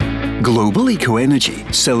Global Eco Energy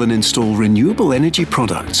sell and install renewable energy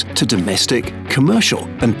products to domestic, commercial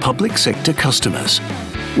and public sector customers.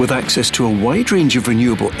 With access to a wide range of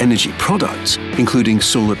renewable energy products, including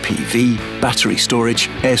solar PV, battery storage,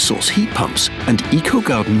 air source heat pumps and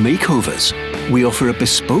eco-garden makeovers, we offer a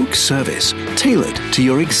bespoke service tailored to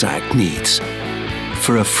your exact needs.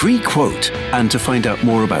 For a free quote and to find out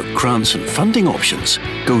more about grants and funding options,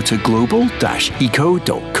 go to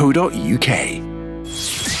global-eco.co.uk.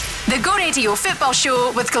 The Go Radio Football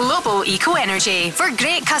Show with Global Eco Energy. For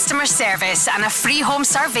great customer service and a free home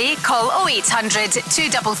survey, call 0800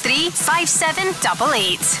 233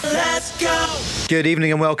 5788. Let's go! Good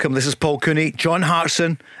evening and welcome. This is Paul Cooney, John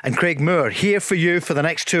Hartson and Craig Moore here for you for the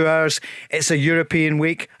next 2 hours. It's a European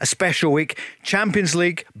week, a special week. Champions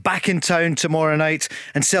League back in town tomorrow night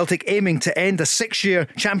and Celtic aiming to end a 6-year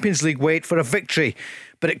Champions League wait for a victory.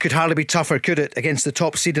 But it could hardly be tougher, could it, against the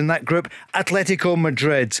top seed in that group, Atletico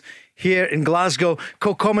Madrid. Here in Glasgow,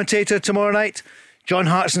 co-commentator tomorrow night, John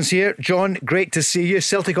Hartson's here. John, great to see you.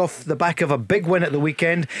 Celtic off the back of a big win at the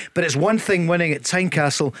weekend, but it's one thing winning at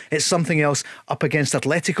Tynecastle, it's something else up against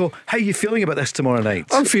Atletico. How are you feeling about this tomorrow night?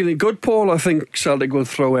 I'm feeling good, Paul. I think Celtic will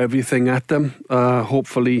throw everything at them.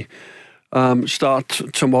 Hopefully start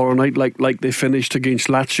tomorrow night like they finished against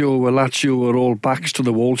Lazio, where Lazio were all backs to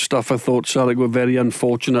the wall stuff. I thought Celtic were very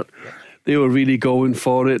unfortunate. They were really going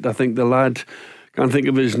for it. I think the lad, can't think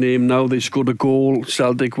of his name now, they scored a goal,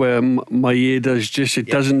 Celtic, where Maeda's just, it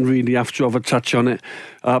doesn't really have to have a touch on it.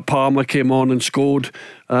 Palmer came on and scored.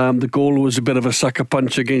 The goal was a bit of a sucker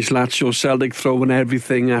punch against Lazio. Celtic throwing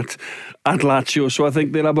everything at Lazio, so I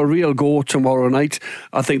think they'll have a real go tomorrow night.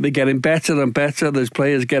 I think they're getting better and better. There's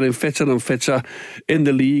players getting fitter and fitter in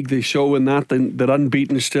the league. They're showing that. They're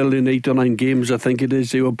unbeaten still in 8 or 9 games, I think it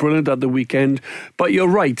is. They were brilliant at the weekend, but you're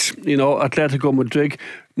right, you know, Atletico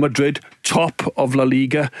Madrid, top of La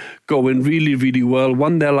Liga, going really, really well,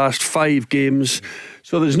 won their last 5 games,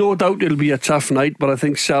 so there's no doubt it'll be a tough night. But I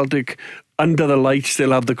think Celtic, under the lights,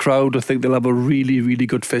 they'll have the crowd. I think they'll have a really, really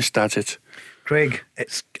good fist at it. Craig,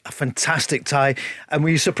 it's a fantastic tie. And were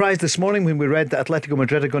you surprised this morning when we read that Atletico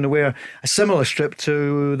Madrid are going to wear a similar strip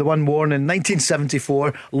to the one worn in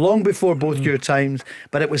 1974, long before both your times?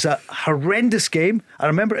 But it was a horrendous game. I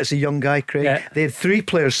remember it as a young guy, Craig. Yeah. They had 3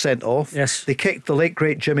 players sent off. Yes. They kicked the late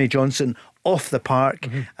great Jimmy Johnson off the park.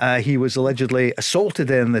 He was allegedly assaulted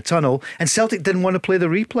in the tunnel, and Celtic didn't want to play the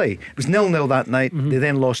replay. It was 0-0 that night. They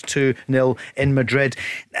then lost 2-0 in Madrid.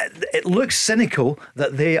 It looks cynical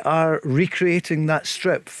that they are recreating that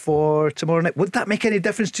strip for tomorrow night. Would that make any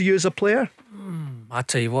difference to you as a player? I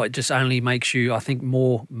tell you what, it just only makes you, I think,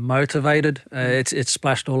 more motivated. It's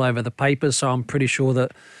splashed all over the papers, so I'm pretty sure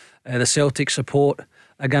that the Celtic support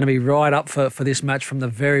are going to be right up for this match from the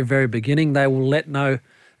very, very beginning. They will let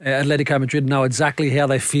Atletico Madrid know exactly how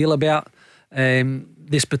they feel about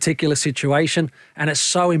this particular situation, and it's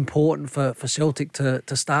so important for Celtic to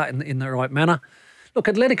start in the right manner. Look,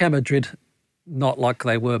 Atletico Madrid, not like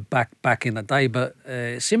they were back in the day, but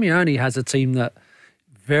Simeone has a team that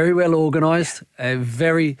very well organised,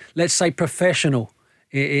 very, let's say, professional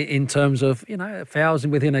in terms of, you know, fouls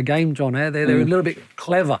within a game, John. They're a little bit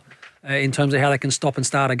clever in terms of how they can stop and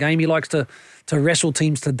start a game. He likes to wrestle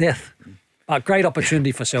teams to death. A great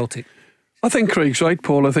opportunity for Celtic. I think Craig's right,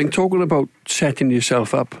 Paul. I think talking about setting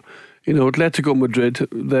yourself up, you know, Atletico Madrid,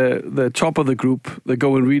 they're top of the group. They're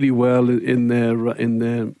going really well in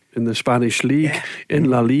the Spanish league, in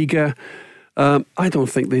La Liga. I don't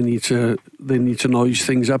think they need to noise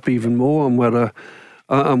things up even more and wear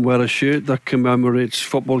a shirt that commemorates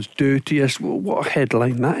football's dirtiest. Well, what a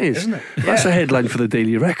headline that is, isn't it? That's a headline for the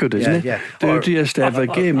Daily Record, isn't it? Yeah. Dirtiest ever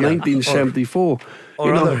game, 1974.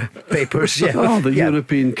 Or other papers, the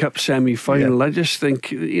European Cup semi-final. I just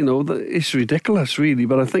think, you know, it's ridiculous, really.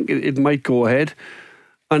 But I think it might go ahead.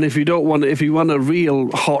 And if you want a real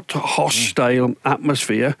hot, hostile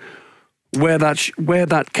atmosphere, wear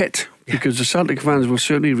that kit. Because the Celtic fans will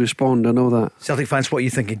certainly respond, I know that. Celtic fans, what are you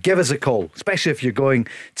thinking? Give us a call, especially if you're going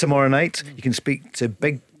tomorrow night. You can speak to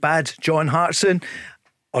Big Bad John Hartson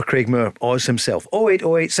or Craig Moore, Oz himself.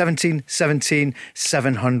 0808 17 17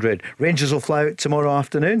 700. Rangers will fly out tomorrow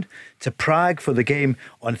afternoon to Prague for the game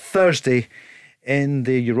on Thursday in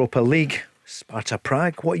the Europa League. Sparta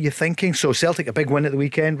Prague, what are you thinking? So Celtic, a big win at the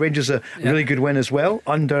weekend. Rangers, a really good win as well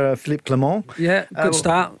under Philippe Clement. Yeah, good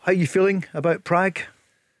start. How are you feeling about Prague?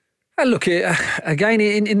 Look, again,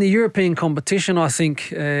 in the European competition, I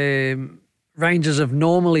think Rangers have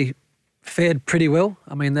normally fared pretty well.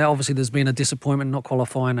 I mean, obviously there's been a disappointment not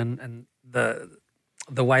qualifying and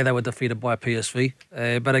the way they were defeated by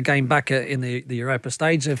PSV. But again, back in the Europa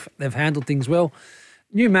stage, they've handled things well.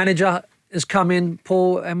 New manager, has come in,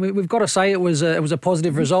 Paul, and we've got to say it was a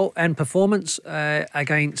positive result and performance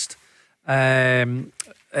against Hibs.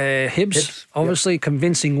 Obviously,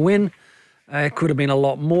 convincing win. Could have been a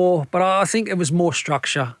lot more, but I think it was more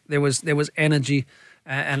structure. There was energy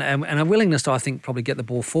and a willingness to, I think, probably get the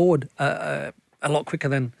ball forward a lot quicker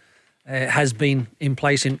than has been in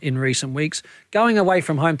place in recent weeks. Going away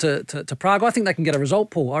from home to Prague, I think they can get a result,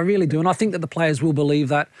 Paul. I really do, and I think that the players will believe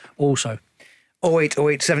that also.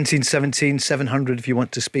 08 17 17 700 if you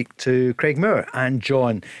want to speak to Craig Moore and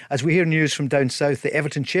John. As we hear news from down south, the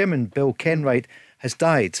Everton chairman, Bill Kenwright, has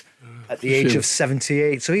died at the age of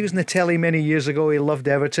 78. So he was in the telly many years ago. He loved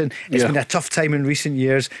Everton. It's been a tough time in recent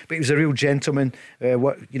years, but he was a real gentleman,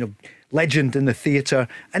 legend in the theatre,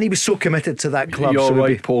 and he was so committed to that club. You're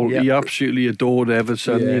right, Paul. He absolutely adored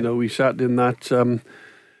Everton. Yeah. He sat in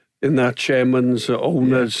that chairman's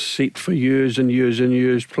owner's seat for years and years and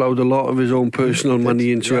years, ploughed a lot of his own personal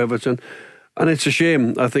money into Everton, and it's a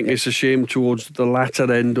shame. I think it's a shame towards the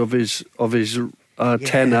latter end of his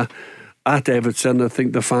tenure at Everton. I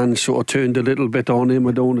think the fans sort of turned a little bit on him.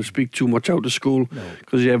 I don't want to speak too much out of school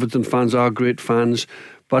because the Everton fans are great fans,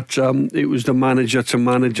 but it was the manager to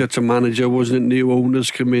manager, wasn't it? New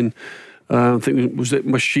owners come in. I think was it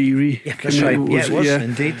Mashiri? Yeah, that's right. It was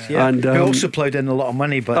indeed. Yeah. And he also ploughed in a lot of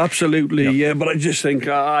money, but absolutely, But I just think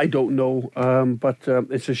I don't know. But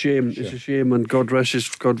it's a shame. Sure. It's a shame, and God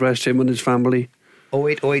rest him and his family.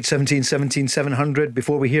 08 17 17 700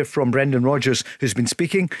 before we hear from Brendan Rodgers, who's been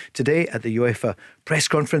speaking today at the UEFA press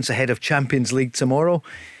conference ahead of Champions League tomorrow.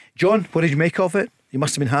 John, what did you make of it? You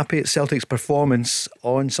must have been happy at Celtic's performance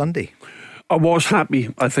on Sunday. I was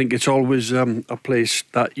happy. I think it's always a place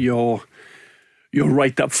that you're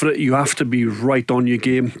right up for it. You have to be right on your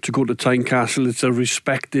game to go to Tynecastle. It's a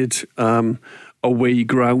respected away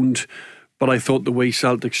ground. But I thought the way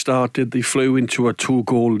Celtic started, they flew into a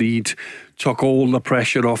 2-goal lead, took all the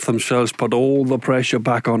pressure off themselves, put all the pressure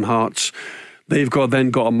back on Hearts. They've then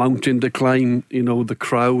got a mountain to climb. The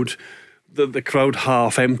crowd, the crowd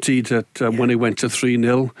half emptied when it went to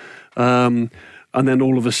 3-0. And then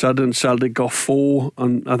all of a sudden Celtic got 4,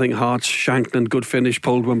 and I think Hearts shanked and good finish,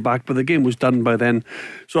 pulled one back, but the game was done by then.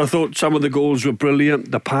 So I thought some of the goals were brilliant.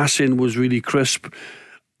 The passing was really crisp.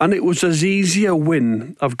 And it was as easy a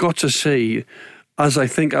win, I've got to say, as I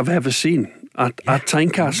think I've ever seen at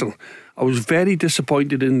Tynecastle. I was very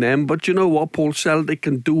disappointed in them, but you know what, Paul? Celtic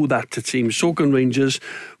can do that to teams. So can Rangers.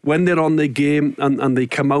 When they're on their game and they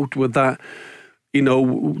come out with that,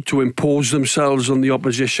 to impose themselves on the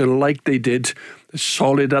opposition like they did. They're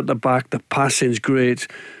solid at the back, the passing's great,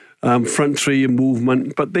 front three and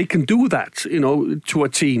movement, but they can do that, to a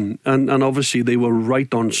team. And obviously they were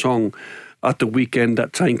right on song at the weekend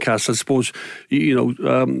at Tynecastle. I suppose,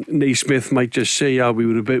 Naismith might just say,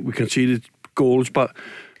 we conceded goals, but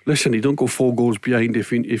listen, you don't go 4 goals behind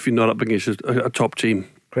if you're not up against a top team.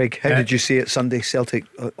 Craig, how did you see it Sunday? Celtic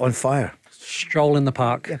on fire. Stroll in the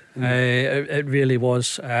park. It really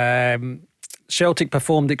was. Celtic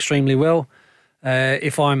performed extremely well.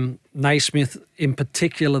 If I'm Naismith, in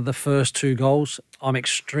particular, the first 2 goals, I'm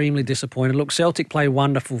extremely disappointed. Look, Celtic play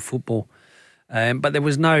wonderful football, but there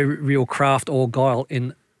was no real craft or guile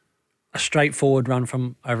in a straightforward run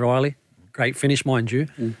from O'Reilly. Great finish, mind you.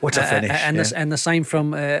 What a finish. And the same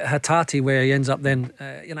from Hattati, where he ends up then,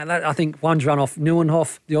 I think one's run off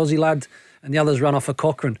Nieuwenhof, the Aussie lad, and the other's run off of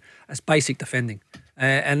Cochrane. That's basic defending.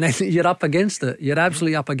 And then you're up against it. You're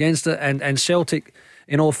absolutely up against it. And Celtic,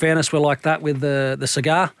 in all fairness, were like that with the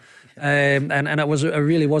cigar. And it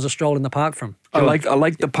really was a stroll in the park from. I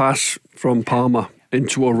like the pass from Palmer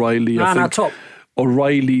into O'Reilly. I think top.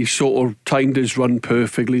 O'Reilly sort of timed his run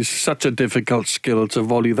perfectly. It's such a difficult skill to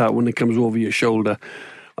volley that when it comes over your shoulder.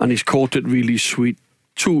 And he's caught it really sweet.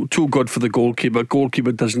 Too good for the goalkeeper.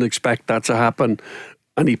 Goalkeeper doesn't expect that to happen.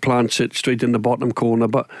 And he plants it straight in the bottom corner.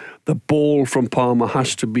 But the ball from Palmer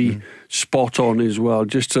has to be spot on as well,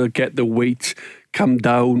 just to get the weight, come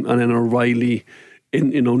down, and then O'Reilly,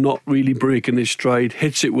 not really breaking his stride,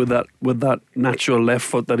 hits it with that natural left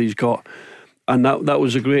foot that he's got. And that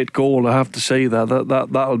was a great goal, I have to say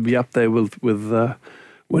that'll be up there with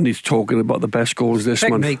when he's talking about the best goals this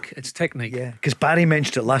month. It's technique. Yeah, because Barry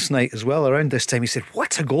mentioned it last night as well. Around this time, he said,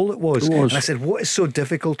 "What a goal it was!" And I said, "What is so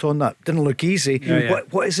difficult on that? Didn't look easy."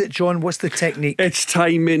 What is it, John? What's the technique? It's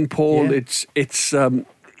timing, Paul. Yeah. It's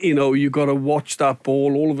you got to watch that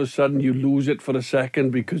ball. All of a sudden, you lose it for a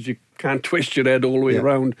second because you can't twist your head all the way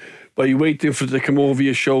around. But you're waiting for it to come over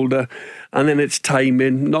your shoulder, and then it's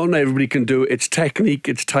timing. Not everybody can do it. It's technique.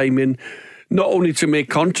 It's timing. Not only to make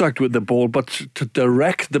contact with the ball, but to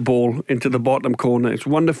direct the ball into the bottom corner. It's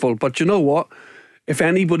wonderful. But you know what? if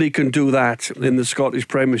anybody can do that in the Scottish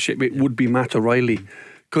Premiership, it would be Matt O'Reilly,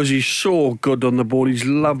 because he's so good on the ball. He's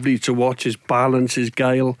lovely to watch, his balance, his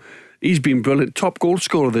guile. He's been brilliant. Top goal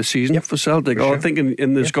scorer this season for Celtic, I think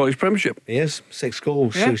in the Scottish Premiership. He is, 6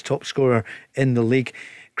 goals, so he's top scorer in the league.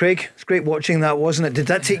 Craig, it's great watching that, wasn't it? Did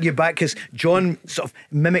that take you back? Because John sort of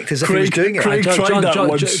mimicked as if he was doing it.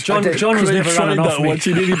 John was never running off me.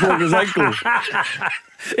 He nearly broke his ankle.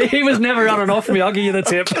 He was never running off me, I'll give you the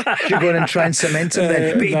tip. Should go in and try and cement him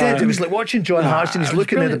then. But he did. It was like watching John Hartson. He's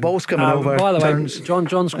looking at the balls coming over. By the turns. way,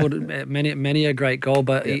 John scored many a great goal,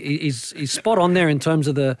 but he's spot on there in terms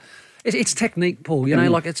of the... It's technique, Paul. You know,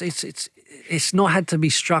 like it's not had to be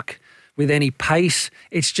struck with any pace.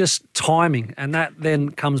 It's just timing, and that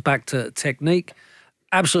then comes back to technique.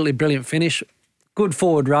 Absolutely brilliant finish, good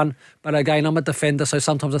forward run. But again, I'm a defender, so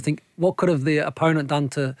sometimes I think, what could have the opponent done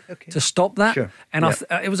to stop that? Sure. And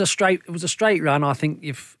it was a straight run. I think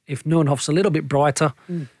if Neuenhof's a little bit brighter,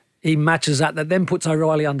 he matches that then puts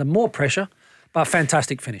O'Reilly under more pressure. But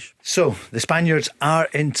fantastic finish. So, the Spaniards are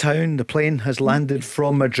in town. The plane has landed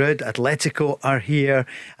from Madrid. Atletico are here.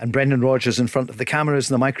 And Brendan Rodgers in front of the cameras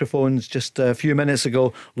and the microphones just a few minutes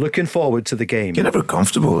ago, looking forward to the game. You're never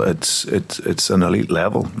comfortable. It's an elite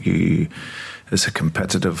level. It's a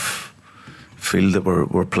competitive field that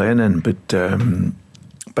we're playing in. But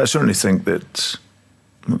I certainly think that...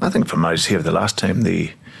 I think from I was here the last time,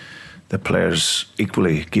 the players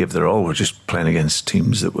equally gave their all. We're just playing against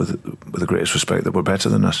teams that, with the greatest respect, that were better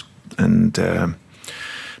than us. And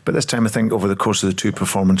but this time, I think over the course of the 2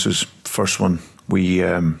 performances, first one we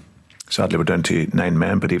sadly were down to 9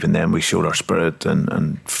 men, but even then we showed our spirit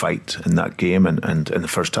and fight in that game, and in the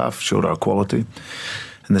first half showed our quality.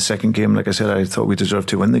 In the second game, like I said, I thought we deserved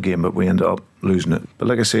to win the game, but we ended up losing it. But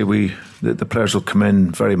like I say, the players will come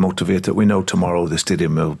in very motivated. We know tomorrow the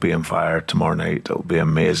stadium will be on fire. Tomorrow night it'll be an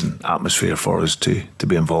amazing atmosphere for us to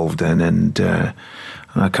be involved in, and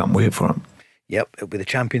I can't wait for it. Yep, it'll be the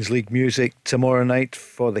Champions League music tomorrow night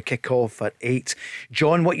for the kick-off at 8.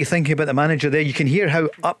 John, what are you thinking about the manager there? You can hear how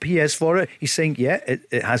up he is for it. He's saying,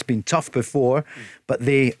 it has been tough before, but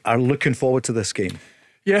they are looking forward to this game.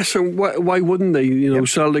 Yes, and why wouldn't they? You know,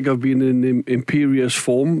 Celtic have been in imperious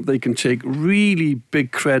form. They can take really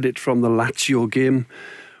big credit from the Lazio game,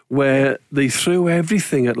 where they threw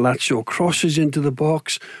everything at Lazio. Crosses into the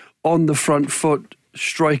box, on the front foot,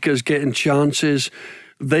 strikers getting chances.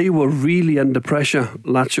 They were really under pressure.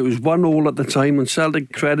 Lazio was 1-1 at the time, and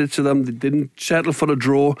Celtic, credit to them, they didn't settle for a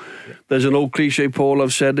draw. There's an old cliche, Paul,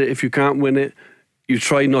 I've said it, if you can't win it, you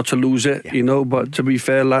try not to lose it, you know, but to be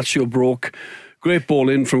fair, Lazio broke. Great ball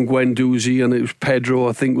in from Guendouzi, and it was Pedro,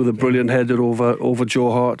 I think, with a brilliant header over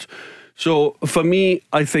Joe Hart. So for me,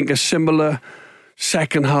 I think a similar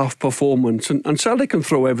second half performance, and Celtic can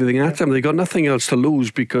throw everything at them. They've got nothing else to lose,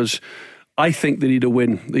 because I think they need a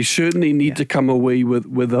win. They certainly need to come away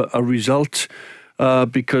with a result,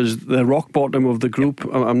 because they're rock bottom of the group.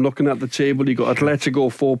 I'm looking at the table. You got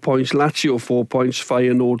Atletico 4 points, Lazio 4 points,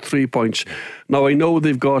 Feyenoord 3 points. Now I know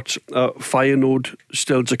they've got Feyenoord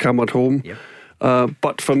still to come at home.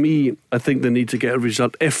 But for me, I think they need to get a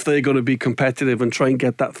result if they're going to be competitive and try and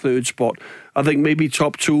get that third spot. I think maybe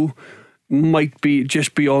top 2 might be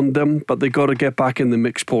just beyond them, but they've got to get back in the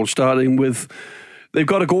mix, Paul, starting with... They've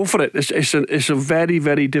got to go for it. It's a very,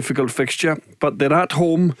 very difficult fixture, but they're at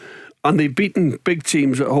home and they've beaten big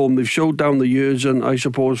teams at home. They've showed down the years, and I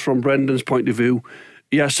suppose from Brendan's point of view,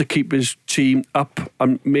 he has to keep his team up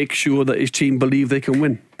and make sure that his team believe they can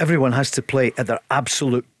win. Everyone has to play at their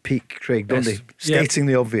absolute peak, Craig, don't they? Stating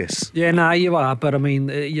the obvious. Yeah, no, you are. But I mean,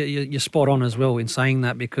 you're spot on as well in saying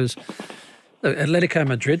that, because look, Atletico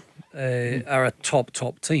Madrid are a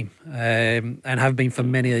top team, and have been for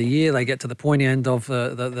many a year. They get to the pointy end of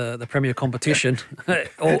the Premier competition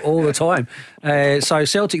all the time. So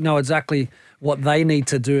Celtic know exactly what they need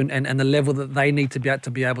to do and the level that they need to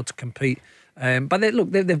be able to compete. But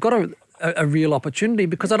they've got a real opportunity,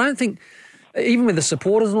 because I don't think, even with the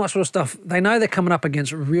supporters and all that sort of stuff, they know they're coming up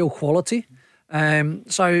against real quality.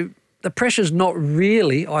 So the pressure's not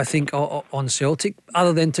really, I think, on Celtic,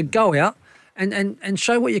 other than to go out and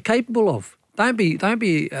show what you're capable of. Don't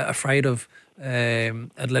be afraid of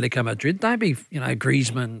Atletico Madrid. Don't be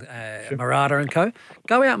Griezmann, Morata and co.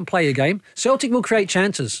 Go out and play your game. Celtic will create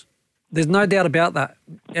chances. There's no doubt about that.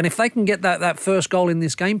 And if they can get that first goal in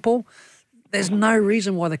this game, Paul, there's no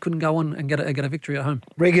reason why they couldn't go on and get a victory at home.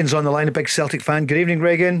 Reagan's on the line, a big Celtic fan. Good evening,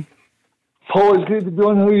 Reagan. Paul, it's great to be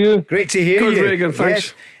on. How are you? Great to hear you. Good, Reagan, thanks.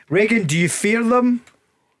 Yes. Reagan, do you fear them?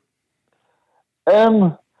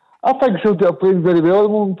 I think Celtic are playing very well at the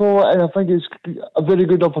moment, Paul, and I think it's a very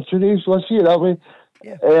good opportunity, so I see it that way.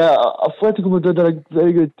 Yeah. Atletico Madrid are a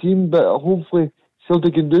very good team, but hopefully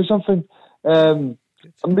Celtic can do something.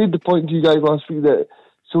 I made the point to you guys last week that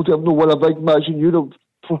Celtic have not won a big match in Europe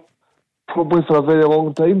probably for a very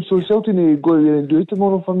long time. So Celtic need to go there and do it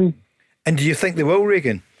tomorrow for me. And do you think they will,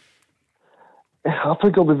 Regan? I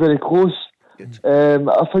think it'll be very close.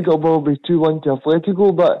 I think it'll probably be 2-1 to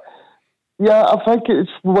Atletico, but yeah, I think it's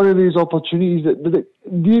one of these opportunities that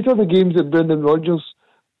these are the games that Brendan Rodgers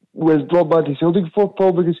was brought back to Celtic for,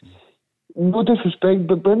 Paul, because no disrespect,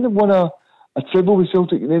 but Brendan won a treble with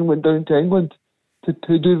Celtic and then went down to England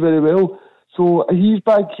to do very well. So he's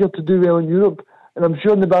back here to do well in Europe, and I'm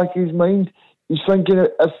sure in the back of his mind he's thinking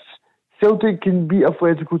if Celtic can beat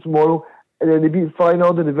Atletico tomorrow and then they beat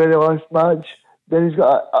Feyenoord in the very last match, then he's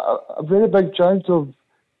got a very big chance of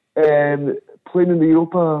playing in the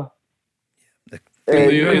Europa. In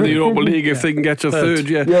the Europa League, if they can get to third,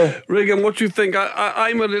 yeah. Regan, what do you think?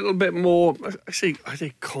 I'm a little bit more. I say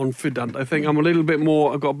confident. I think I'm a little bit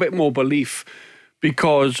more. I've got a bit more belief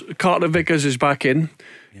because Carter Vickers is back in.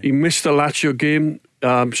 He missed the Lazio game.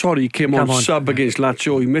 He came on sub against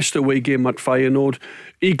Lazio. He missed the away game at Feyenoord.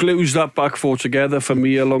 He glues that back four together for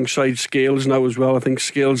me alongside Scales now as well. I think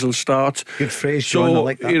Scales will start. Good phrase, John. I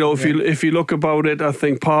like that. If you look about it, I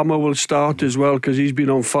think Palmer will start as well because he's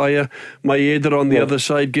been on fire. Maeda on the other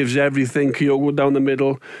side gives everything. Kyogo down the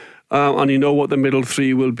middle. And you know what the middle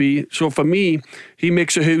three will be. So for me, he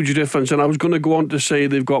makes a huge difference. And I was going to go on to say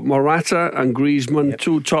they've got Morata and Griezmann,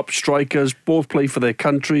 two top strikers, both play for their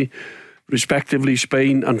country, respectively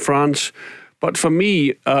Spain and France. But for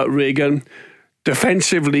me, Regan,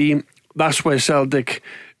 defensively, that's where Celtic,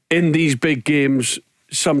 in these big games,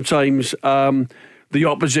 sometimes the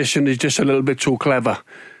opposition is just a little bit too clever,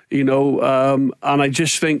 and I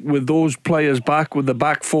just think with those players back, with the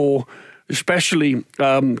back four, especially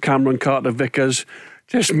Cameron Carter-Vickers,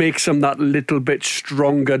 just makes them that little bit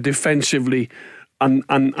stronger defensively. And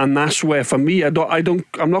that's where, for me,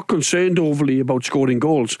 I'm not concerned overly about scoring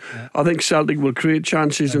goals. Yeah. I think Celtic will create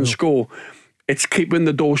chances and score. It's keeping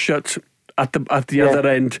the door shut at the other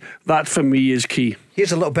end. That for me is key.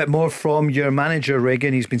 Here's a little bit more from your manager,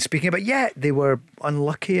 Regan. He's been speaking about, they were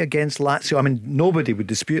unlucky against Lazio. I mean, nobody would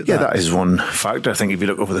dispute that. Yeah, that is one factor. I think if you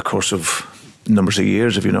look over the course of numbers of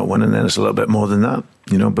years, if you're not winning, then it's a little bit more than that.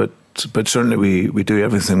 But certainly we do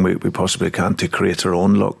everything we possibly can to create our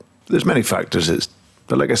own luck. There's many factors.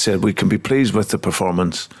 But like I said, we can be pleased with the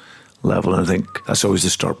performance level, and I think that's always the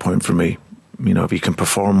start point for me. If you can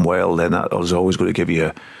perform well, then that is always going to give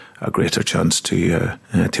you a greater chance to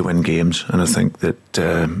win games. And I think that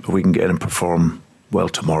if we can get in and perform well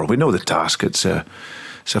tomorrow, we know the task. It's a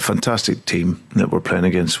fantastic team that we're playing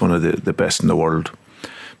against, one of the best in the world.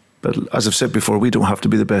 But as I've said before, we don't have to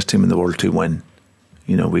be the best team in the world to win.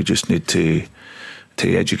 We just need to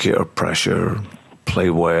educate our pressure,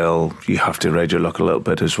 play well. You have to ride your luck a little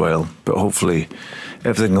bit as well. But hopefully,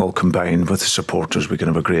 everything all combined with the supporters, we can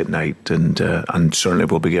have a great night, and certainly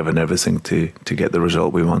we'll be given everything to get the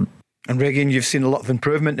result we want. And Regan, you've seen a lot of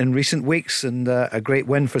improvement in recent weeks, and a great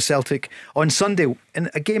win for Celtic on Sunday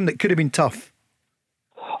in a game that could have been tough.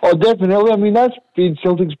 Oh, definitely. I mean, that's been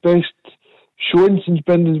Celtic's best showing since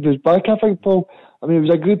Brendan was back, I think, Paul. I mean, it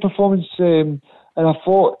was a great performance, and I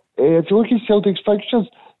thought, if you look at Celtic's fixtures,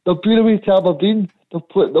 they've been away to Aberdeen. They've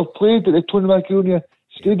played at the Tony Macaroni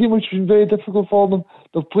Stadium, which has been very difficult for them.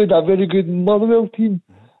 They've played a very good Motherwell team,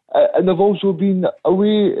 and they've also been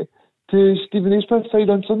away to Stephen A. Smith's side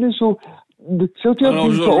on Sunday. So the Celtic have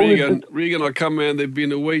been Regan will come in. They've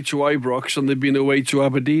been away to Ibrox and they've been away to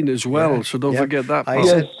Aberdeen as well. So don't forget that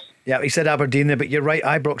part. He said Aberdeen there, but you're right,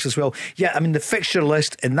 Ibrox as well. Yeah, I mean, the fixture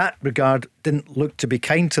list in that regard didn't look to be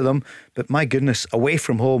kind to them, but my goodness, away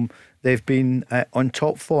from home, they've been on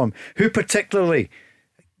top form. Who particularly,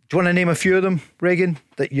 do you want to name a few of them, Regan,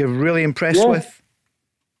 that you're really impressed with?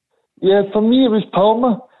 Yeah, for me it was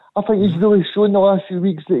Palmer. I think he's really shown the last few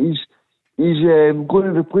weeks that he's going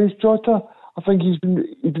to replace Jota. I think he's been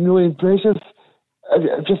really impressive.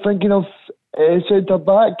 If you're thinking of centre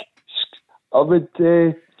back, I would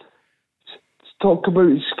talk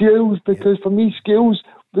about Scales, because for me, Scales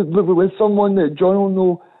with someone that John will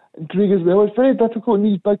know and Craig as well, it's very difficult in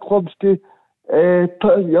these big clubs to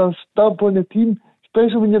put your stamp on the team,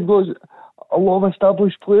 especially when you've got a lot of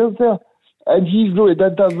established players there. And he's really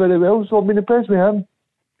did that very well, so I've been impressed with him.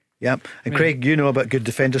 Yeah, and Craig, you know about good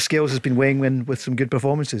defenders. Scales has been weighing in with some good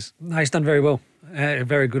performances. No, he's done very well,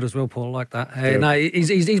 very good as well, Paul. Like that. No, he's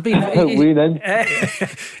been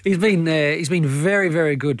he's been very,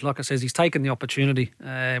 very good. Like I says, he's taken the opportunity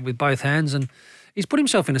with both hands, and he's put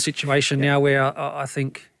himself in a situation now where I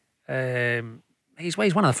think he's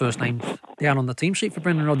one of the first names down on the team sheet for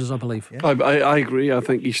Brendan Rodgers, I believe. Yeah. I agree. I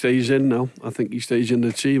think he stays in now. I think he stays in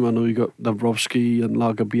the team. I know you got Dabrowski and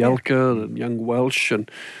Lagerbielke and young Welsh and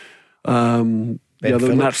the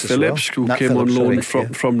other Nat Phillips, who came on loan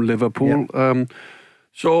from Liverpool. Yeah.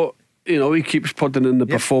 So, he keeps putting in the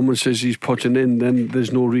performances he's putting in, then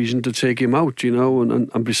there's no reason to take him out,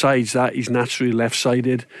 and besides that, he's naturally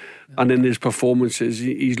left-sided, and in his performances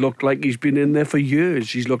he's looked like he's been in there for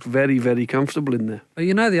years. He's looked very, very comfortable in there. But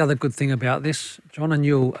the other good thing about this, John, and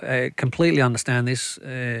you'll completely understand this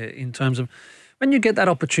in terms of when you get that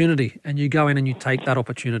opportunity and you go in and you take that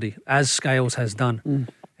opportunity, as Scales has done,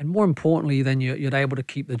 and more importantly, then you're able to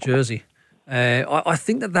keep the jersey. I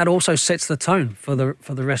think that also sets the tone for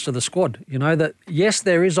the rest of the squad. That yes,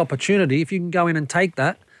 there is opportunity. If you can go in and take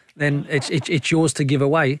that, then it's yours to give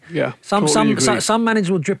away. Yeah, some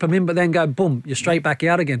managers will drip them in, but then go boom, you're straight back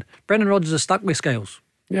out again. Brendan Rodgers is stuck with Scales.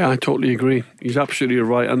 Yeah, I totally agree. He's absolutely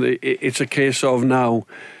right, and it's a case of now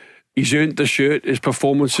he's earned the shirt. His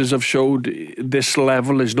performances have showed this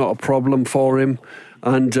level is not a problem for him.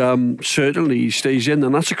 And certainly he stays in,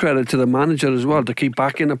 and that's a credit to the manager as well, to keep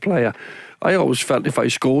backing a player. I always felt if I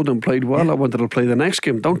scored and played well, I wanted to play the next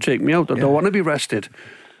game. Don't take me out. I don't want to be rested.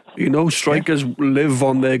 Strikers live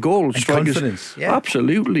on their goals. And strikers, confidence.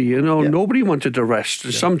 Absolutely. Nobody wanted to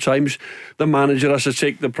rest. Sometimes the manager has to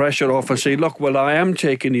take the pressure off and say, look, well, I am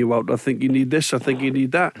taking you out. I think you need this. I think you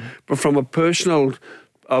need that. But from a personal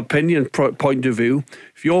opinion point of view,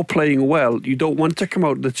 if you're playing well, you don't want to come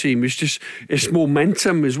out of the team. It's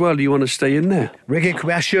momentum as well. You want to stay in there. Regan, can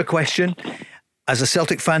we ask you a question? As a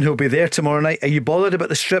Celtic fan who'll be there tomorrow night, are you bothered about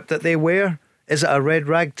the strip that they wear? Is it a red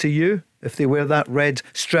rag to you if they wear that red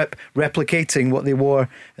strip replicating what they wore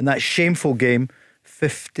in that shameful game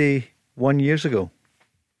 51 years ago?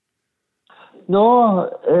 No,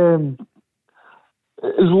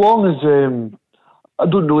 as long as I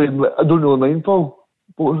don't know mind, Paul.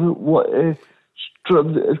 What strip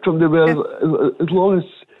they wear? As long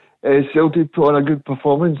as Celtic put on a good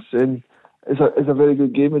performance and it's a very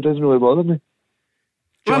good game, it doesn't really bother me.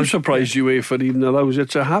 Well, I'm surprised UEFA even allows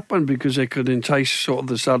it to happen, because it could entice sort of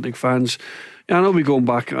the Celtic fans. I know we're going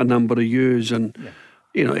back a number of years, and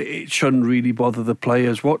it shouldn't really bother the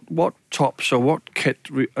players what tops or what kit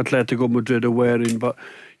Atletico Madrid are wearing, but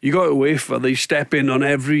you got UEFA, they step in on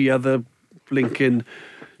every other blinking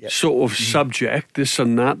sort of subject, this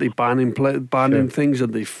and that. They banning things,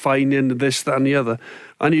 and they fining this, that and the other,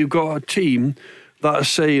 and you've got a team that are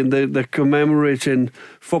saying they're commemorating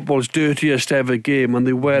football's dirtiest ever game, and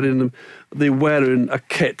they're wearing a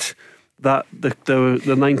kit that the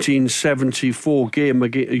 1974 game, a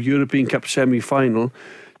European Cup semi-final,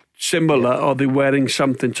 similar, or they're wearing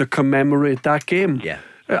something to commemorate that game. Yeah,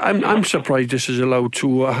 I'm surprised this is allowed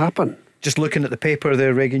to happen. Just looking at the paper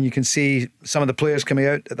there, Regan, you can see some of the players coming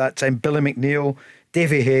out at that time. Billy McNeil,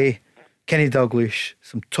 Davy Hay, Kenny Dalglish,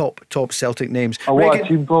 some top Celtic names. What a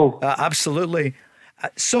team, Paul. Absolutely.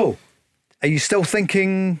 So, are you still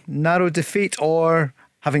thinking narrow defeat, or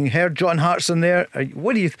having heard John Hartson there,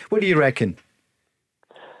 what do you reckon?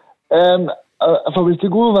 If I was to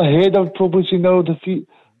go over head, I'd probably say narrow defeat.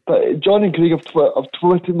 But John and Craig have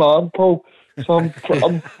twisted my arm, Paul. So I'm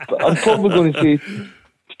probably going to say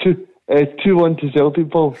 2-1 to Celtic,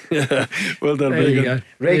 Paul. Well done, there you go.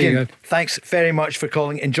 Regan, thanks very much for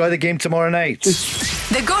calling. Enjoy the game tomorrow night.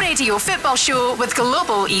 The Go Radio Football Show with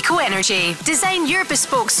Global Eco Energy. Design your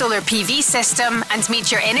bespoke solar PV system and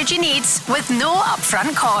meet your energy needs with no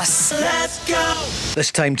upfront costs. Let's go!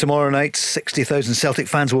 This time tomorrow night, 60,000 Celtic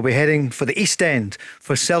fans will be heading for the East End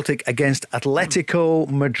for Celtic against Atletico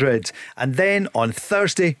Madrid. And then on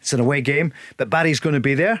Thursday, it's an away game, but Barry's going to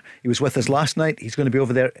be there. He was with us last night. He's going to be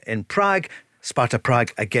over there in Prague. Sparta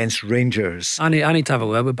Prague against Rangers. I need to have a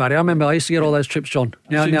word with Barry. I remember I used to get all those trips, John.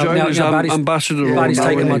 Now Barry's ambassador.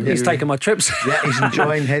 Barry's taking my trips. Yeah, he's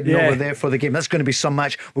enjoying heading over there for the game. That's going to be some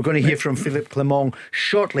match. We're going to hear from Philippe Clement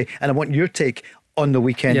shortly, and I want your take on the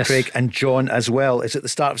weekend, yes. Craig, and John as well. Is it the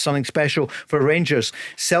start of something special for Rangers?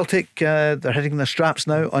 Celtic, they're hitting their straps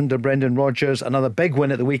now under Brendan Rodgers. Another big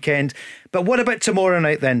win at the weekend. But what about tomorrow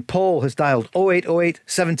night then? Paul has dialed 0808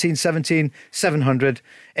 17 17 700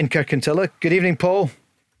 in Kirkintilloch. Good evening, Paul.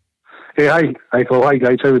 Hey, hi Paul. Hi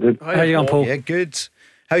guys, how are you doing? How are you on, Paul? Yeah, good.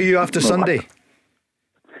 How are you after Sunday?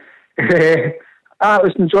 It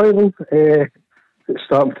was enjoyable. It's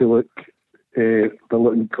starting to look, they're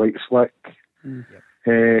looking quite slick.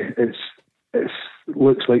 It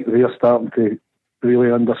looks like they're starting to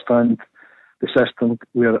really understand the system,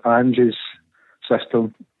 where Ange's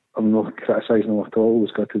system, I'm not criticising him at all,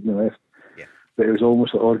 was gutted in the left, but it was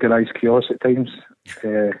almost like organised chaos at times.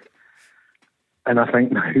 And I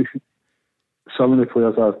think now some of the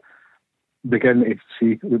players are beginning to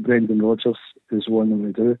see that Brendan Rodgers is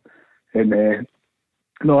wanting to do. And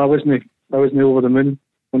no, I wasn't over the moon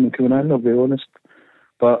when I'm coming in, I'll be honest.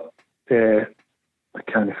 But I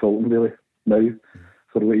can't fault him really now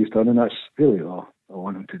for what he's done, and that's really all I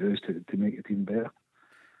want him to do is to make the team better.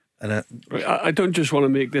 And I don't just want to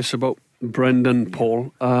make this about Brendan,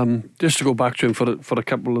 Paul. Just to go back to him for a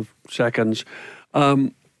couple of seconds.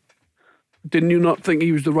 Didn't you not think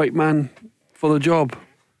he was the right man for the job?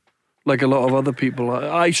 Like a lot of other people,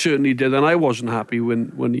 I certainly did, and I wasn't happy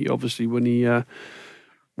when he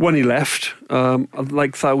left.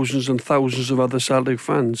 Like thousands and thousands of other Celtic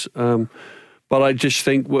fans. But I just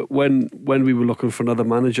think when we were looking for another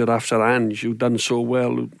manager after Ange, who'd done so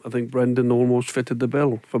well, I think Brendan almost fitted the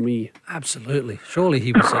bill for me. Absolutely. Surely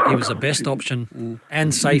he was the best option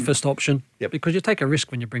and safest option. Yep. Because you take a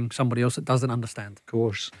risk when you bring somebody else that doesn't understand. Of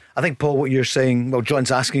course. I think, Paul, what you're saying, well,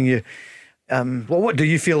 John's asking you, what do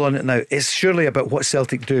you feel on it now? It's surely about what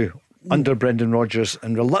Celtic do under Brendan Rodgers,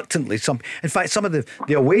 and reluctantly some of the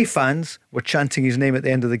away fans were chanting his name at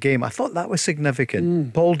the end of the game. I thought that was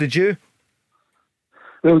significant. Paul, did you?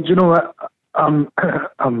 Well, do you know what? I'm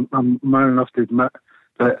man enough to admit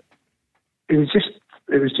that it was just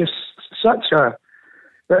such a.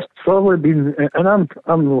 That's probably been, and I'm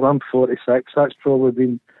 46. That's probably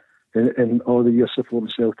been in all the years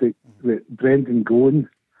supporting Celtic. That Brendan going,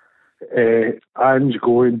 Ange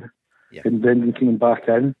going, and Brendan coming back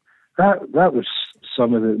in. That was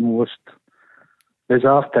some of the most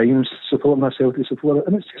bizarre times supporting a Celtic supporter,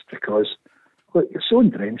 and it's just because you're so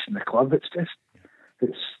entrenched in the club. You're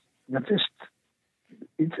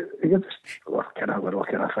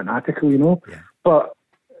kind of fanatical, you know. Yeah. But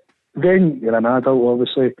then you're an adult,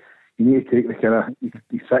 obviously. You need to take you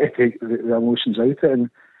try to take the emotions out of it. And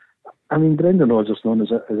I mean, Brendan Rodgers is known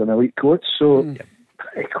as an elite coach, so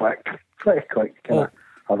pretty quick, kind of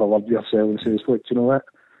have a word with yourself and says, look, you know what?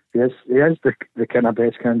 He is the kind of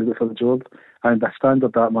best candidate for the job, and the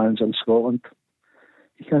standard that man's in Scotland,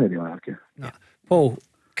 you can't really argue. No. Paul,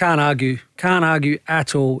 can't argue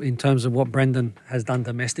at all in terms of what Brendan has done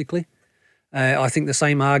domestically. I think the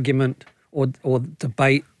same argument or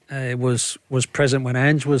debate was present when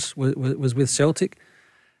Ange was with Celtic.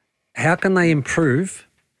 How can they improve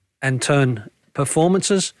and turn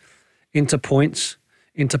performances into points,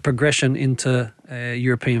 into progression, into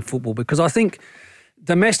European football? Because I think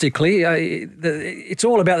domestically, it's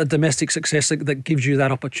all about the domestic success that gives you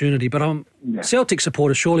that opportunity. But Celtic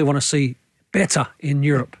supporters surely want to see better in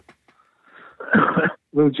Europe.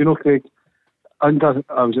 Well, do you know, Craig, I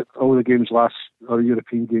was at all the games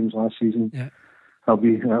European games last season. Yeah. I'll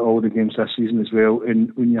be at all the games this season as well.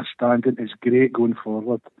 And when you're standing, it's great going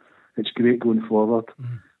forward. It's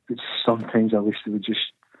sometimes I wish they would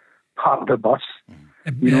just park the bus.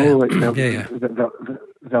 You know, like the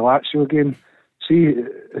Lazio game. See,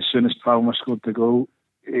 as soon as Palmer scored the goal,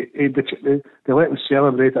 they let him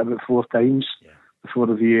celebrate it about 4 times before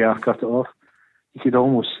the VAR cut it off. You could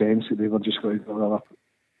almost sense that they were just going to go up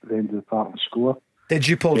at the end of the park and score. Did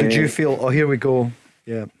you, Paul? Did you feel, here we go?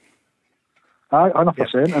 Yeah.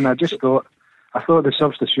 100%. And I thought the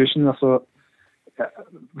substitution,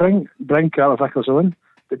 bring Carter Vickers on,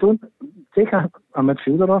 but don't take a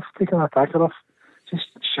midfielder off, take an attacker off. Just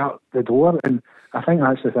shut the door. And I think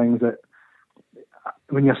that's the thing that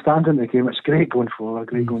when you're standing in the game, it's great going forward.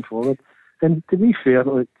 And to be fair,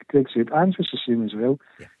 like Greg said, Ange was the same as well.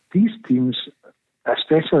 Yeah. These teams,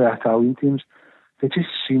 especially the Italian teams, they just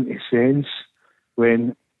seem to sense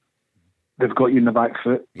when they've got you in the back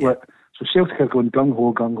foot. Yeah. So Celtic are going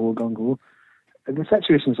gung-ho. And in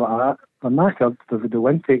situations like that, they're knackered, they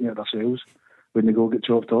win taking it themselves when the goal get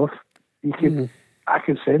chopped off. I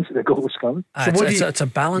can sense that the goal was coming. It's a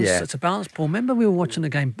balance. Yeah. It's a balance, Paul. Remember we were watching the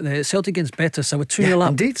game, Celtic against Betis, so we're 2-0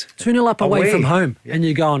 up. Indeed. 2-0 up away from home. Yeah. And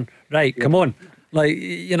you're going, right, come on. Like,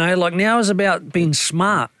 you know, like now is about being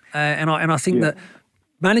smart. And I think that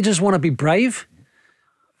managers want to be brave.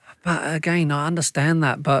 But again, I understand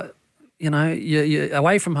that. But, you know, you're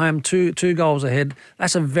away from home, two goals ahead.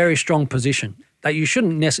 That's a very strong position that you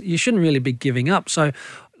shouldn't really be giving up. So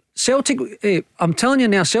Celtic, I'm telling you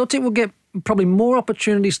now, Celtic will get probably more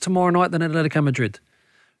opportunities tomorrow night than Atletico Madrid.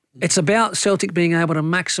 It's about Celtic being able to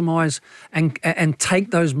maximise and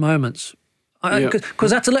take those moments.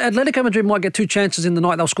 Because Atletico Madrid might get 2 chances in the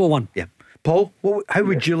night, they'll score 1. Yeah. Paul, how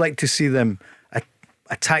would you like to see them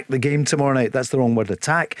attack the game tomorrow night? That's the wrong word.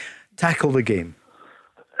 Tackle the game.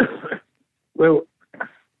 Well, do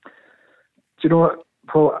you know what,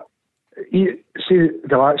 Paul? See the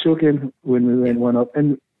Lazio game when we went 1 up,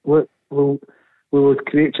 and we will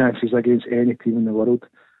create chances against any team in the world.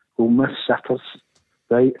 We'll miss sitters,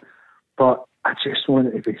 right? but I just want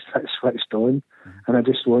it to be switched on, and I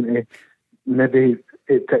just want to maybe.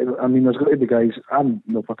 I mean, there's got to be guys. I'm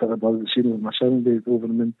not particularly bothered seeing with my son over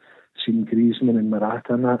them and seeing Griezmann and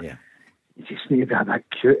Morata and that. Yeah. You just need to be a bit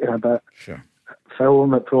cute and a bit. Sure.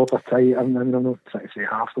 Film at proper tight. I mean, I'm not trying to say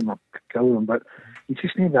half them or kill them, but you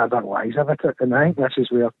just need to be a bit wise about it. And I think this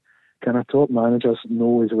is where kind of top managers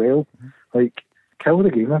know as well. Like, kill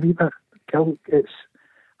the game a wee bit.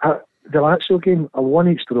 The Lazio game, a one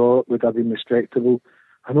each draw would have been respectable.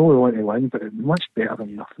 I know we want to win, but it's much better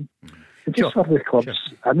than nothing. And just for the club's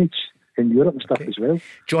image in Europe and stuff as well.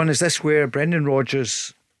 John, is this where Brendan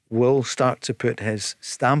Rodgers will start to put his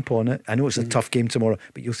stamp on it? I know it's a tough game tomorrow,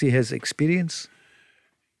 but you'll see his experience.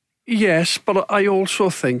 Yes, but I also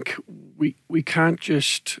think we can't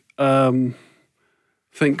just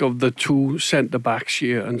think of the two centre backs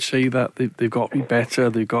here and say that they've got to be better.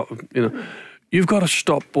 They've got, you've got to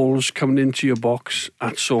stop balls coming into your box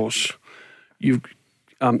at source. You've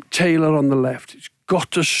Taylor on the left. It's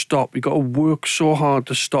got to stop. You've got to work so hard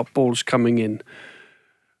to stop balls coming in.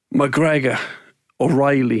 McGregor,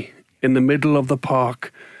 O'Reilly in the middle of the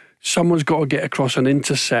park. Someone's got to get across an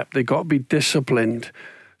intercept. They've got to be disciplined.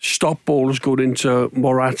 Stop balls going into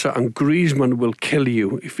Morata, and Griezmann will kill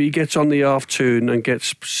you. If he gets on the half turn and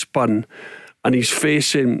gets spun and he's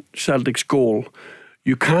facing Celtic's goal,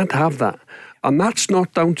 you can't have that. And that's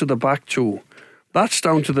not down to the back two. That's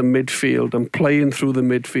down to the midfield and playing through the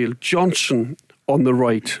midfield. Johnson on the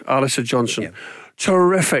right, Alistair Johnson,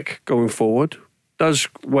 terrific going forward. Does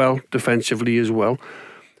well defensively as well.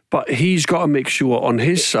 But he's got to make sure on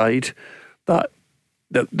his side that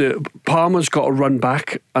the Palmer's got to run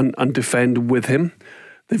back and defend with him.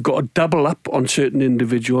 They've got to double up on certain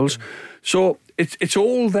individuals. So it's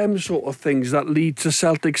all them sort of things that lead to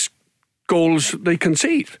Celtic's goals they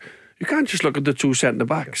concede. You can't just look at the two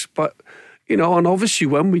centre-backs. But, and obviously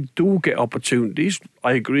when we do get opportunities,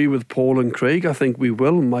 I agree with Paul and Craig. I think we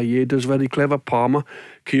will. Maeda's very clever. Palmer.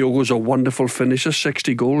 Kyogo's a wonderful finisher.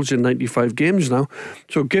 60 goals in 95 games now.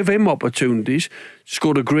 So give him opportunities.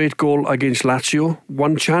 Scored a great goal against Lazio.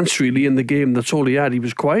 One chance really in the game. That's all he had. He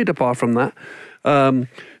was quiet apart from that.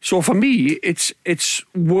 So for me, it's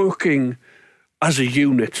working as a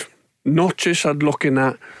unit. Not just at looking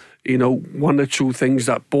at one or two things,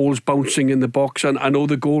 that ball's bouncing in the box. And I know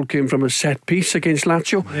the goal came from a set piece against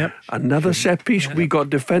Lazio. Yep. Another set piece. Yep. We got to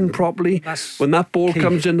defend properly when that ball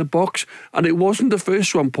comes in the box. And it wasn't the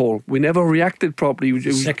first one, Paul. We never reacted properly. It was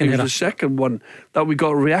the second one that we got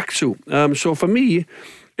to react to. So for me,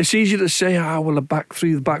 it's easy to say, the back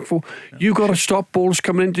three, the back four. You got to stop balls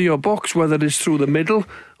coming into your box, whether it's through the middle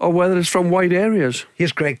or whether it's from wide areas.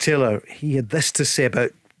 Here's Greg Taylor. He had this to say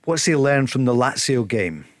about what's he learned from the Lazio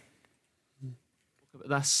game.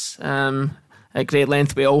 This at great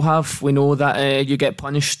length. We all have. We know that you get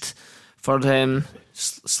punished for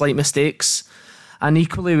slight mistakes, and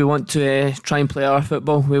equally we want to try and play our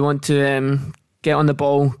football. We want to get on the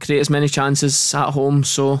ball, create as many chances at home.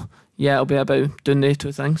 So it'll be about doing the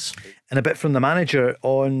two things. And a bit from the manager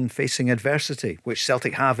on facing adversity, which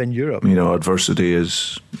Celtic have in Europe. Adversity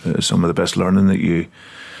is some of the best learning that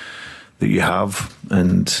you have,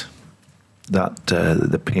 and that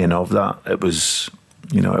the pain of that, it was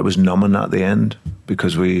numbing at the end,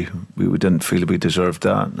 because we didn't feel we deserved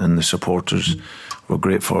that, and the supporters were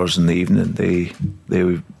great for us in the evening. They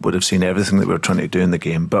would have seen everything that we were trying to do in the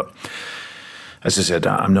game. But as I said,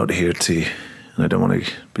 I'm not here to, and I don't want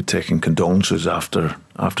to be taking condolences after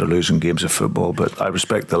losing games of football. But I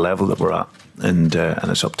respect the level that we're at, and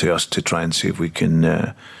it's up to us to try and see if we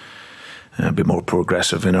can be more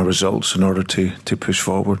progressive in our results in order to push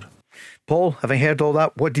forward. Paul, having heard all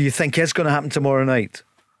that, what do you think is going to happen tomorrow night?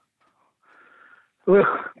 Well,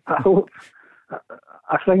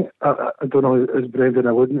 I think, I don't know, as Brendan,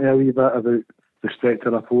 I wouldn't a wee bit about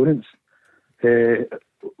respecting opponents.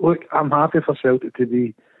 Look, I'm happy for Celtic to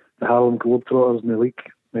be the Harlem Globetrotters in the league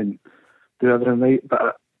and do everything right,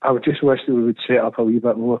 but I would just wish that we would set up a wee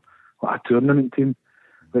bit more like a tournament team.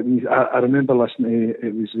 I remember listening to,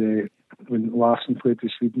 it was when Larsson played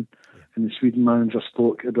with Sweden, and the Sweden manager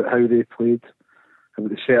spoke about how they played, about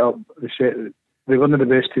the setup. They were one of the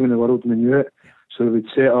best team in the world, and they knew it. So they would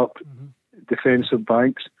set up defensive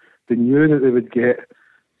banks. They knew that they would get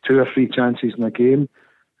 2 or 3 chances in a game,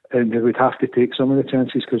 and they would have to take some of the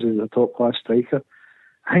chances because they're a top class striker.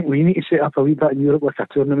 I think we need to set up a wee bit in Europe like a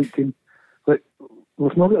tournament team. Like,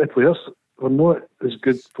 we've not got the players. We're not as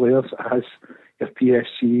good players as your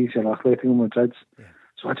PSGs and Atletico Madrids. Yeah.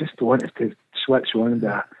 So I just want us to switch on and be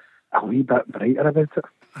a wee bit brighter about it.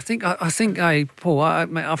 I think, Paul,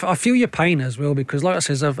 I feel your pain as well, because like I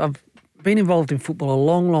said, I've been involved in football a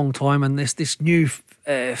long, long time, and this new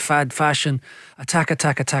fad fashion, attack.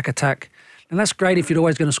 And that's great if you're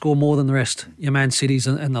always going to score more than the rest, your Man Cities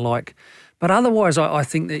and the like. But otherwise, I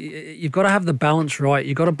think that you've got to have the balance right.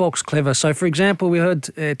 You've got to box clever. So, for example, we heard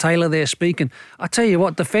Taylor there speaking. I tell you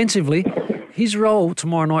what, defensively, his role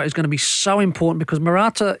tomorrow night is going to be so important because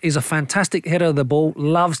Morata is a fantastic header of the ball,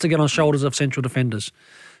 loves to get on shoulders of central defenders.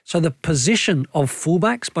 So the position of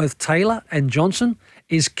fullbacks, both Taylor and Johnson,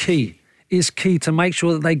 is key to make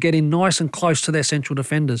sure that they get in nice and close to their central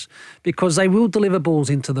defenders because they will deliver balls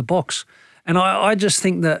into the box. And I just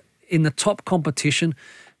think that in the top competition,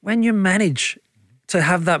 when you manage to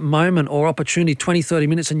have that moment or opportunity, 20, 30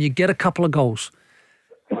 minutes, and you get a couple of goals,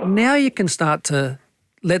 now you can start to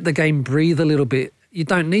let the game breathe a little bit. You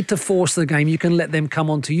don't need to force the game. You can let them come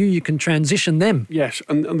onto you. You can transition them. Yes,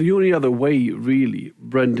 and the only other way, really,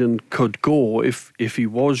 Brendan could go if he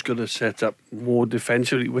was going to set up more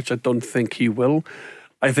defensively, which I don't think he will.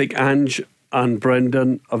 I think Ange and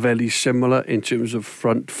Brendan are very similar in terms of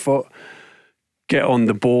front foot. Get on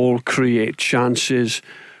the ball, create chances.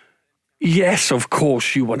 Yes, of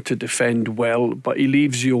course, you want to defend well, but he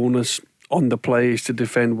leaves the onus on the players to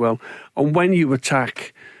defend well. And when you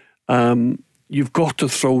attack, you've got to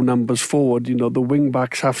throw numbers forward. You know, the wing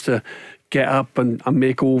backs have to get up and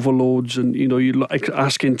make overloads. And, you know, you're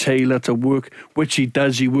asking Taylor to work, which he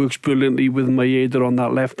does. He works brilliantly with Maeda on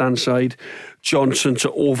that left-hand side. Johnson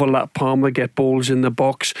to overlap Palmer, get balls in the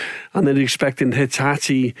box. And then expecting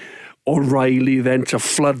Hitati or Riley then to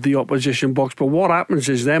flood the opposition box. But what happens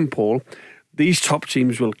is then, Paul, these top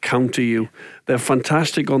teams will counter you. They're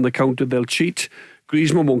fantastic on the counter. They'll cheat.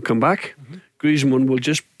 Griezmann won't come back. Griezmann will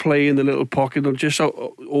just play in the little pocket or just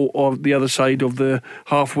or the other side of the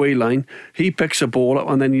halfway line. He picks a ball up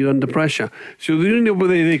and then you're under pressure. So the only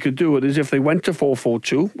way they could do it is if they went to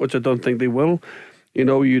 4-4-2, which I don't think they will. You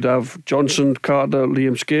know, you'd have Johnson, Carter,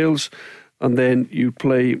 Liam Scales, and then you'd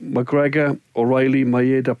play McGregor, O'Reilly,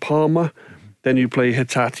 Maeda, Palmer. Then you play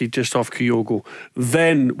Hitati just off Kyogo.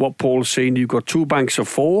 Then what Paul's saying, you've got two banks of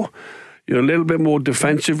four. You're a little bit more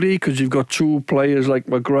defensively because you've got two players like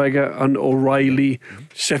McGregor and O'Reilly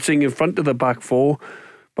sitting in front of the back four.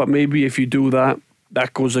 But maybe if you do that,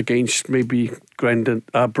 that goes against maybe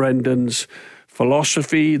Brendan's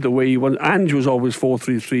philosophy, the way he wants. Ange was always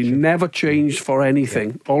 4-3-3, never changed for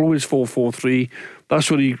anything. Always 4-4-3. That's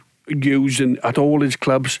what he used at all his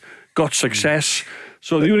clubs, got success.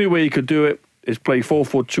 So the only way he could do it is play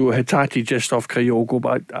 4-4-2, Hitati just off Kyogo,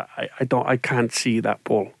 but I can't see that,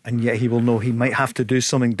 Paul. And yet he will know he might have to do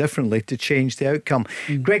something differently to change the outcome.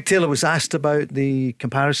 Greg Taylor was asked about the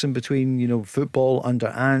comparison between, you know, football under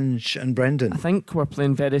Ange and Brendan. I think we're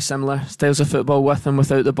playing very similar styles of football with and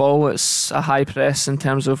without the ball. It's a high press in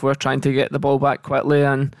terms of we're trying to get the ball back quickly,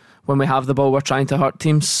 and when we have the ball we're trying to hurt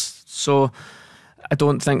teams. So I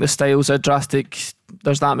don't think the styles are drastic.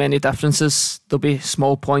 There's that many differences. There'll be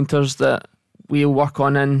small pointers that we'll work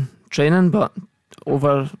on in training, but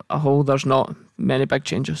over a whole there's not many big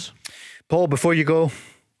changes. Paul, before you go,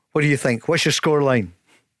 what do you think? What's your scoreline?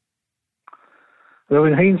 Well,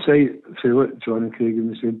 in hindsight, to what John and Craig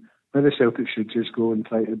were saying, maybe Celtic should just go and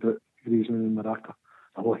try to do Griezmann and Morata.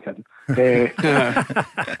 I'm only kidding.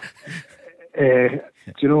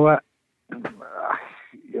 Do you know what?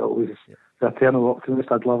 The eternal optimist.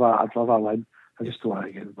 I'd love a win. I just don't want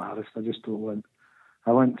to get embarrassed. I just don't want.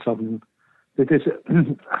 I want something.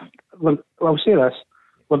 Well, I'll say this: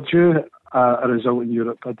 we're due a result in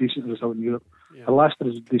Europe, a decent result in Europe. Yeah. The last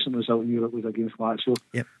decent result in Europe was against Lazio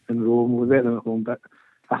in Rome. We beat them at home, but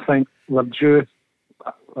I think we're due,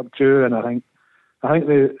 and I think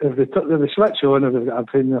if they switch on, if they've got a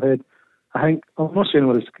plan in their head, I think I'm not saying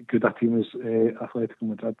we're as good a team as Atletico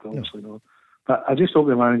Madrid, obviously not, but I just hope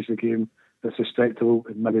they manage the game that's respectable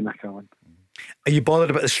and maybe nick a win. Are you bothered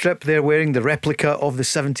about the strip they're wearing, the replica of the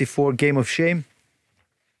 74 Game of Shame?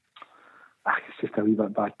 It's just a wee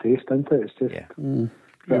bit bad taste, isn't it? It's just. Yeah.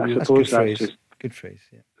 I suppose that's just good phrase.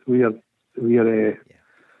 Yeah. We are.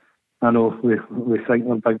 I know we think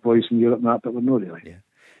we're big boys in Europe and that, but we're not really. Yeah.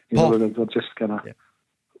 Paul, we're just kind of. Yeah.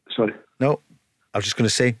 Sorry. No, I was just going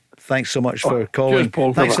to say thanks so much for calling. Cheers,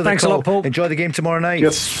 Paul. Thanks a lot, Paul. Enjoy the game tomorrow night.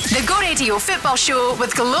 Yes. The Go Radio Football Show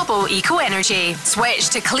with Global Eco Energy. Switch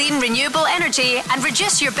to clean, renewable energy and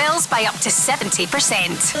reduce your bills by up to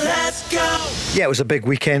 70%. Let's go! Yeah, it was a big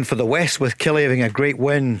weekend for the West, with Killie having a great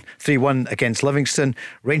win 3-1 against Livingston.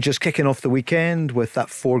 Rangers kicking off the weekend with that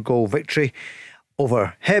 4-goal victory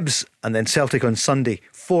over Hibs, and then Celtic on Sunday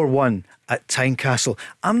 4-1 at Tynecastle.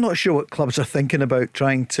 I'm not sure what clubs are thinking about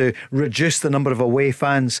trying to reduce the number of away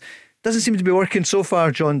fans Doesn't seem to be working so far,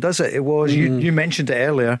 John, does it? It was, you mentioned it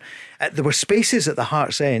earlier, there were spaces at the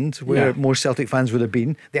Hearts End where more Celtic fans would have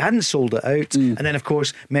been. They hadn't sold it out. And then, of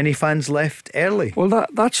course, many fans left early. Well,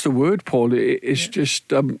 that's the word, Paul. It's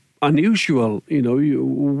just unusual.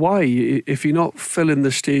 Why? If you're not filling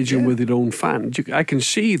the stadium with your own fans, I can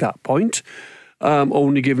see that point.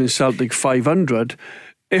 Only giving Celtic 500.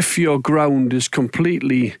 If your ground is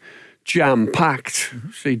completely jam-packed,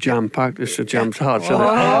 say jam-packed, it's a jam-packed.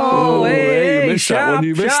 Hey, you missed that one.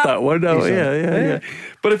 You missed that one. Oh, yeah.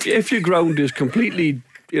 But if your ground is completely,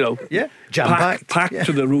 jam-packed, packed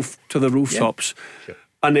to the rooftops,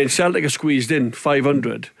 and then Celtic are squeezed in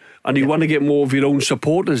 500, and you want to get more of your own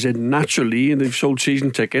supporters in naturally, and they've sold season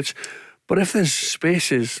tickets. But if there's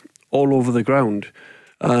spaces all over the ground,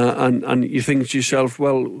 and you think to yourself,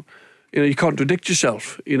 well, you contradict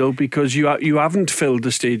yourself, because you haven't filled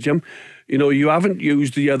the stadium. You haven't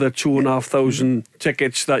used the other 2,500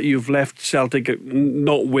 tickets that you've left Celtic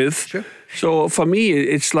not with. Sure. So for me,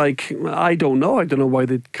 it's like, I don't know. I don't know why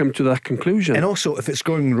they'd come to that conclusion. And also, if it's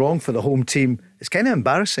going wrong for the home team, it's kind of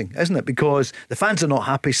embarrassing, isn't it? Because the fans are not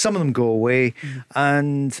happy, some of them go away,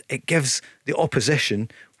 and it gives the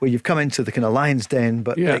opposition, where you've come into the kind of lion's den,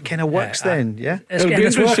 but it kind of works then, It'll be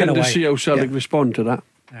interesting to see how Celtic respond to that.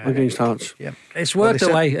 Against Hearts. Yeah. It's worked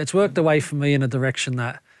away. It's worked away for me in a direction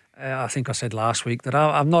that I think I said last week that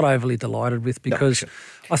I'm not overly delighted with, because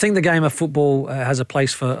I think the game of football has a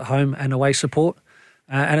place for home and away support,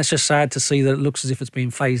 and it's just sad to see that it looks as if it's been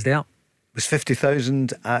phased out. It was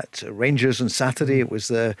 50,000 at Rangers on Saturday. It was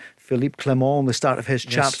Philippe Clement, the start of his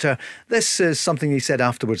chapter. This is something he said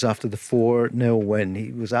afterwards, after the 4-0 win.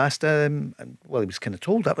 He was asked, he was kind of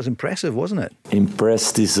told that was impressive, wasn't it?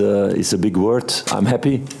 Impressed is a big word. I'm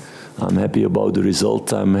happy. I'm happy about the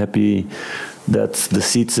result. I'm happy that the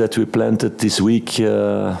seeds that we planted this week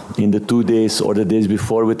in the 2 days or the days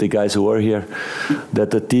before with the guys who were here,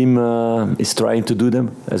 that the team is trying to do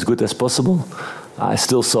them as good as possible. I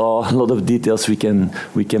still saw a lot of details we can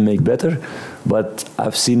make better, but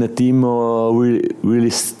I've seen a team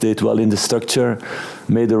really stayed well in the structure,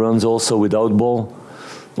 made the runs also without ball,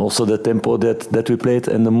 also the tempo that we played,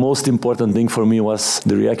 and the most important thing for me was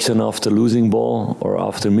the reaction after losing ball or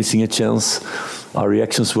after missing a chance. Our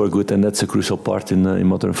reactions were good, and that's a crucial part in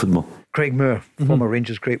modern football. Craig Moore, former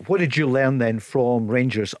Rangers great. What did you learn then from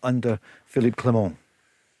Rangers under Philippe Clement?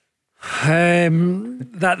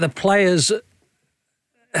 That the players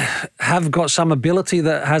have got some ability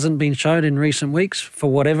that hasn't been shown in recent weeks for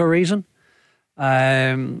whatever reason.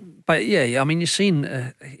 But you've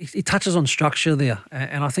seen he touches on structure there,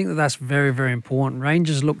 and I think that's very, very important.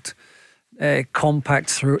 Rangers looked compact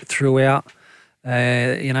throughout.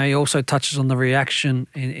 He also touches on the reaction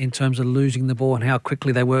in terms of losing the ball and how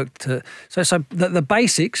quickly they worked to. So the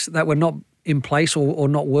basics that were not in place or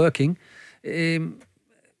not working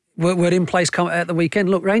were in place at the weekend.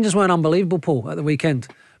 Look, Rangers weren't unbelievable, Paul, at the weekend,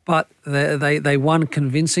 but they won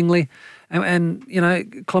convincingly. And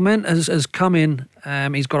Clement has come in.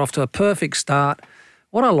 He's got off to a perfect start.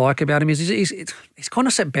 What I like about him is he's kind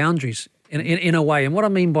of set boundaries in a way. And what I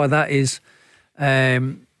mean by that is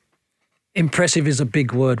impressive is a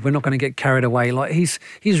big word. We're not going to get carried away. Like he's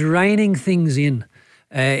reining things in.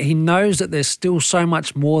 He knows that there's still so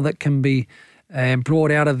much more that can be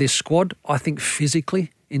brought out of this squad. I think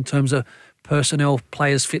physically, in terms of personnel,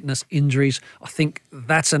 players' fitness, injuries, I think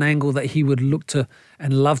that's an angle that he would look to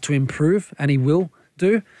and love to improve, and he will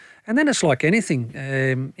do. And then it's like anything,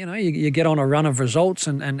 you get on a run of results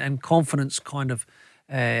and confidence kind of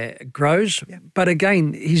grows. Yeah. But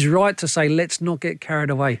again, he's right to say, let's not get carried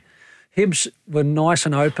away. Hibs were nice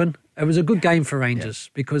and open. It was a good game for Rangers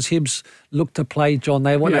because Hibs looked to play, John.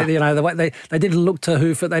 They didn't look to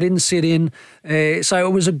hoof it. They didn't sit in. So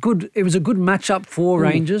it was a good matchup for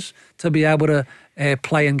Rangers to be able to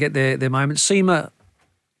play and get their moments. Seema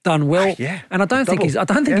done well, and I don't think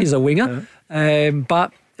he's a winger,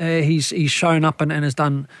 but he's shown up and has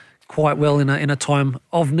done quite well in a time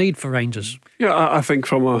of need for Rangers. Yeah, I think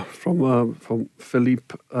from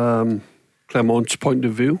Philippe Clement's point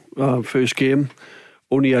of view, first game.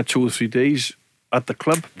 Only had 2 or 3 days at the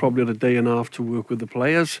club, probably had a day and a half to work with the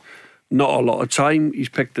players. Not a lot of time. He's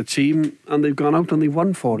picked the team and they've gone out and they've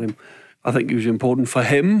won for him. I think it was important for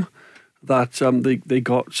him that they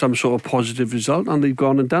got some sort of positive result and they've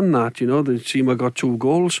gone and done that. The team have got 2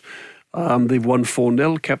 goals. They've won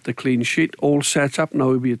 4-0, kept a clean sheet, all set up. Now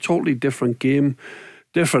it'll be a totally different game,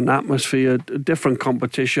 different atmosphere, different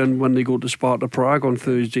competition when they go to Sparta Prague on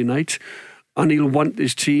Thursday night. And he'll want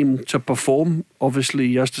his team to perform. Obviously,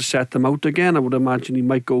 he has to set them out again. I would imagine he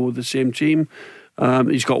might go with the same team.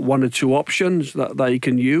 He's got one or two options that he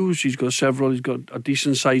can use. He's got several. He's got a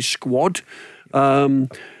decent-sized squad.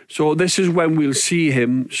 So this is when we'll see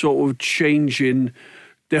him sort of changing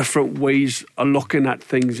different ways of looking at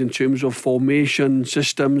things in terms of formation,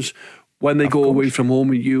 systems, when they go away from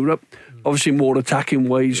home in Europe. Obviously more attacking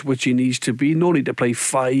ways, which he needs to be. No need to play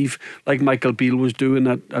 5 like Michael Beale was doing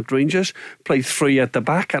at Rangers. Play 3 at the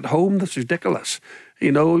back at home. That's ridiculous.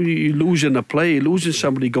 You know, you're losing a play, you're losing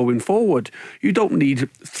somebody going forward. You don't need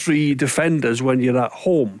 3 defenders when you're at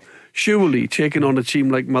home. Surely taking on a team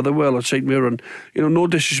like Motherwell or St Mirren, you know, no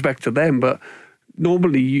disrespect to them, but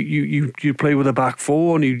normally you play with a back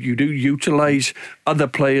 4 and you do utilise other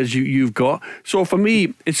players you've got. So for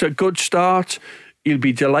me, it's a good start. You'll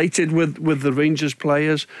be delighted with the Rangers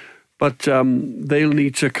players, but they'll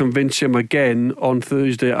need to convince him again on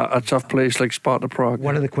Thursday at a tough place like Sparta Prague.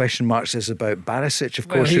 One of the question marks is about Barisic, of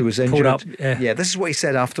course, who was injured. Up, yeah, this is what he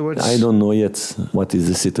said afterwards. I don't know yet what is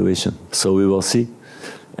the situation, so we will see.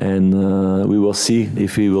 And we will see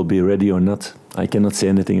if he will be ready or not. I cannot say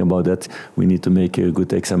anything about that. We need to make a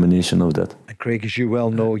good examination of that. And Craig, as you well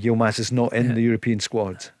know, Yilmaz is not in the European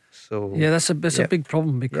squad. So yeah, that's a big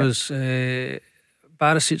problem because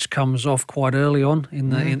Barisic comes off quite early on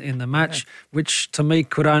in the match, which to me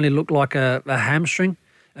could only look like a hamstring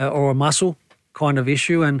or a muscle kind of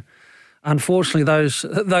issue. And unfortunately,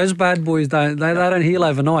 those bad boys don't heal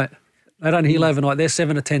overnight. They don't heal overnight. They're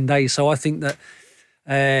 7 to 10 days. So I think that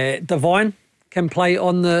Devine can play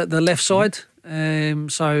on the left side.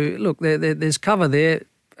 So look, there's cover there.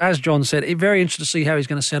 As John said, it's very interesting to see how he's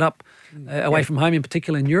going to set up away from home, in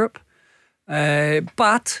particular in Europe.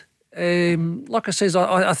 But like I says,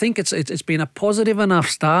 I think it's been a positive enough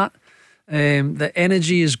start. The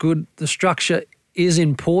energy is good. The structure is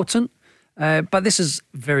important. But this is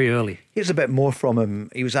very early. Here's a bit more from him.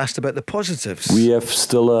 He was asked about the positives. We have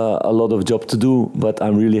still a lot of job to do, but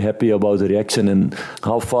I'm really happy about the reaction and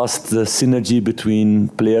how fast the synergy between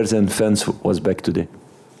players and fans was back today.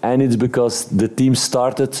 And it's because the team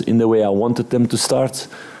started in the way I wanted them to start,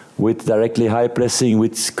 with directly high pressing,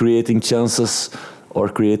 with creating chances or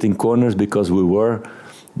creating corners, because we were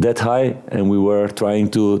that high and we were trying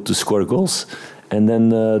to score goals. And then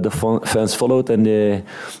the fans followed and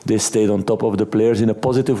they stayed on top of the players in a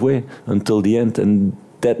positive way until the end. And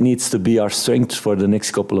that needs to be our strength for the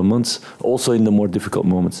next couple of months, also in the more difficult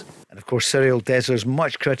moments. And of course, Cyril Dessers,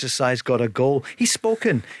 much criticised, got a goal. He's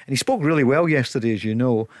spoken, and he spoke really well yesterday, as you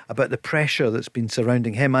know, about the pressure that's been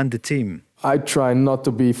surrounding him and the team. I try not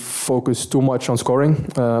to be focused too much on scoring.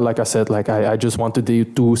 Like I said, I just want to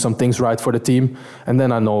do some things right for the team, and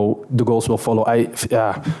then I know the goals will follow.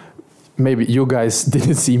 Maybe you guys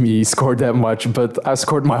didn't see me score that much, but I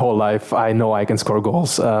scored my whole life. I know I can score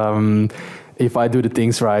goals. If I do the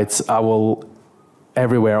things right, I will,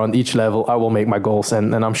 everywhere on each level, I will make my goals.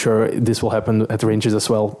 And I'm sure this will happen at Rangers as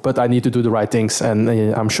well. But I need to do the right things. And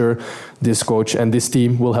I'm sure this coach and this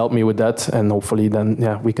team will help me with that. And hopefully then,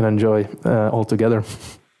 we can enjoy all together.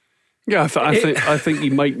 Yeah, I think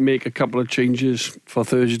he might make a couple of changes for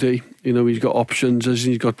Thursday. You know, he's got options, as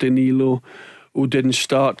he's got Danilo, who didn't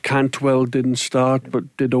start. Cantwell didn't start,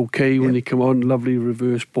 but did okay when he came on. Lovely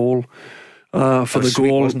reverse ball for the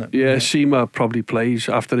goal. Wasn't it? Yeah, Seema probably plays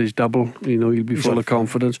after his double. You know, he'll be full of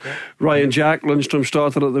confidence. Yeah. Ryan Jack, Lundstrom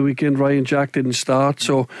started at the weekend. Ryan Jack didn't start,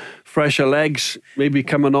 so fresher legs, maybe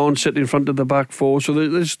coming on, sitting in front of the back 4. So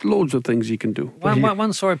there's loads of things he can do.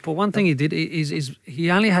 One thing he did is he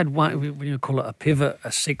only had one, when you call it a pivot,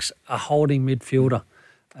 a 6, a holding midfielder.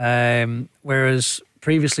 Whereas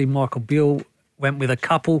previously Michael Beale went with a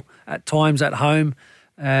couple at times at home,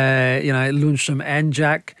 Lundstrom and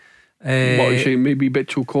Jack. What are you saying? Maybe a bit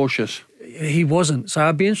too cautious. He wasn't. So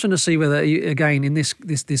I'd be interested to see whether, again, in this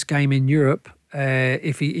game in Europe,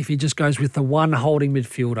 if he just goes with the one holding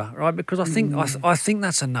midfielder, right? Because I think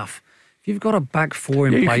that's enough. If you've got a back 4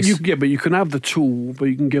 in place, but you can have the 2, but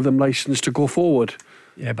you can give them license to go forward.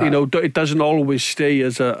 Yeah, but it doesn't always stay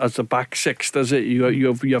as a back 6, does it? You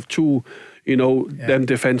have 2. Them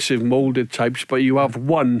defensive moulded types, but you have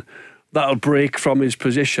one that'll break from his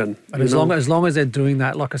position. But as long as they're doing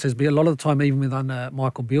that, like I said, a lot of the time, even with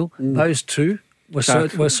Michael Beale, those 2 were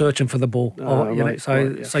searching for the ball.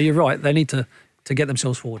 So you're right. They need to get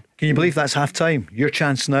themselves forward. Can you believe that's half time? Your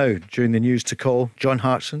chance now during the news to call John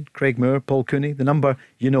Hartson, Craig Moore, Paul Cooney. The number,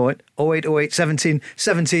 you know it, 0808 17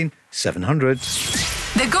 17 700.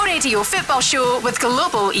 The Go Radio Football Show with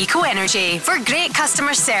Global Eco Energy. For great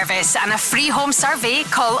customer service and a free home survey,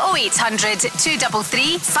 call 0800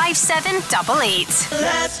 233 5788.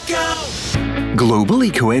 Let's go! Global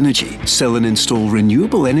Eco Energy sell and install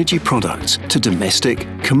renewable energy products to domestic,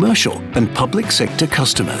 commercial and public sector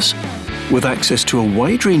customers. With access to a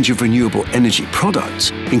wide range of renewable energy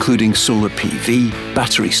products, including solar PV,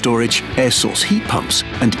 battery storage, air source heat pumps,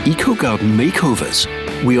 and eco-garden makeovers,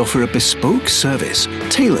 we offer a bespoke service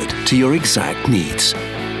tailored to your exact needs.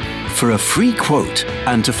 For a free quote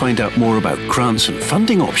and to find out more about grants and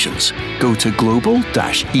funding options, go to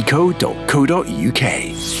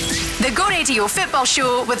global-eco.co.uk. The Go Radio Football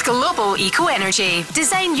Show with Global Eco Energy.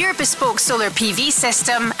 Design your bespoke solar PV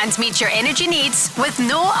system and meet your energy needs with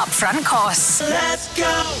no upfront costs. Let's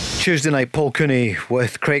go! Tuesday night, Paul Cooney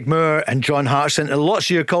with Craig Moore and John Hartson. And lots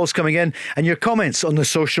of your calls coming in and your comments on the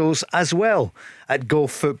socials as well at Go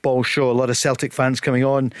Football Show. A lot of Celtic fans coming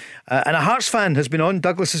on. And a Hearts fan has been on,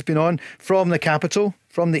 Douglas has been on, from the capital,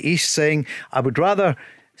 from the east, saying, I would rather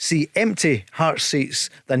see empty Hearts seats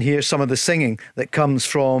than hear some of the singing that comes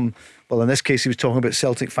from, well, in this case he was talking about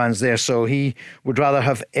Celtic fans there, so he would rather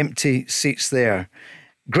have empty seats there.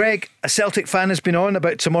 Greg, a Celtic fan, has been on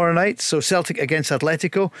about tomorrow night, so Celtic against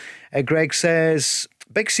Atletico. Greg says,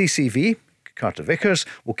 big CCV, Carter Vickers,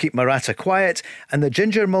 will keep Morata quiet, and the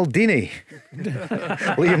Ginger Maldini,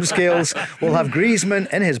 Liam Scales, will have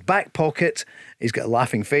Griezmann in his back pocket. He's got a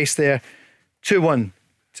laughing face there. 2-1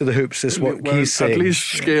 to the Hoops is what he's saying. At least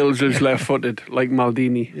Scales is left-footed, like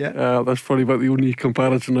Maldini. Yeah. That's probably about the only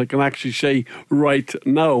comparison I can actually say right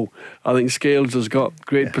now. I think Scales has got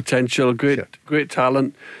great potential, great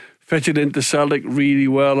talent, fitted into Celtic really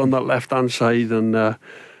well on that left-hand side, and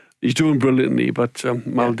he's doing brilliantly. But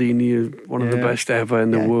Maldini is one of the best ever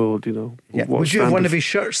in the world, you know. Yeah. Would you have one of his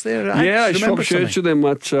shirts there? I swapped shirts with him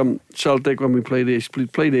at Celtic when we played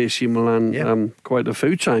AC Milan quite a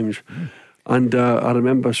few times. And I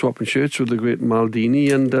remember swapping shirts with the great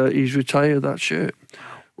Maldini, and he's retired that shirt.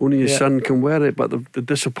 Only his son can wear it, but the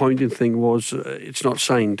disappointing thing was it's not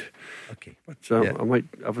signed. Okay. But I might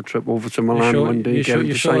have a trip over to Milan one day and get him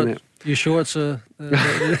to sign it. You sure it's a... I'm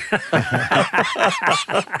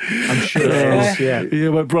sure it is, yeah,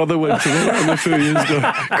 my brother went to Milan a few years ago,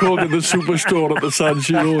 called it the superstore at the San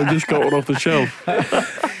Siro and just got one off the shelf.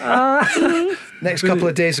 Next couple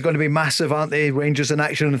of days are going to be massive, aren't they? Rangers in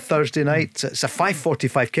action on Thursday night. It's a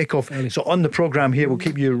 5:45 kickoff. So on the programme here, we'll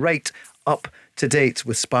keep you right up to date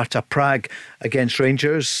with Sparta Prague against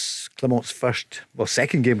Rangers. Clement's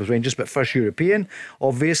second game with Rangers, but first European,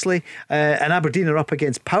 obviously. And Aberdeen are up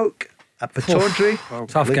against PAOK at Pittodrie.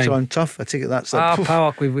 Tough later game. on, tough. I think that's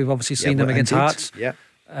PAOK. We've obviously seen them against Hearts. Yeah.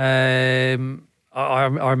 I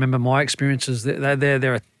remember my experiences.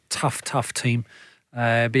 They're a tough team.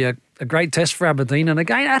 Be a great test for Aberdeen, and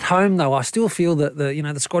again at home though. I still feel that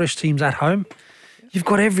the Scottish teams at home, you've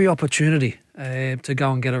got every opportunity to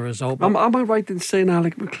go and get a result. Am I right in saying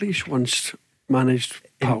Alec McLeish once managed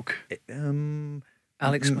PAOK?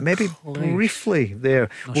 Alex, maybe briefly there.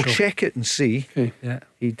 We'll check it and see. Okay. Yeah,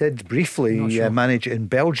 he did briefly manage in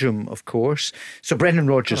Belgium, of course. So Brendan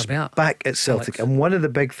Rodgers back at Celtic, and one of the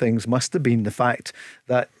big things must have been the fact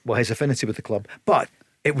that his affinity with the club, but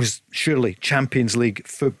it was surely Champions League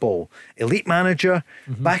football. Elite manager,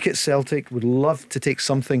 back at Celtic, would love to take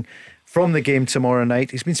something from the game tomorrow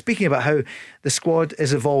night. He's been speaking about how the squad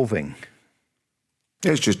is evolving.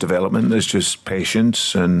 It's just development, it's just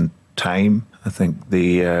patience and time. I think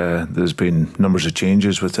there's been numbers of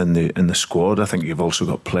changes within the squad. I think you've also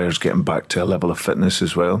got players getting back to a level of fitness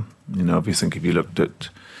as well. You know, if you looked at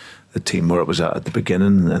the team where it was at the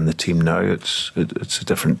beginning and the team now, it's a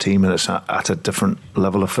different team, and it's at a different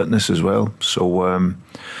level of fitness as well. So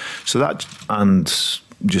that, and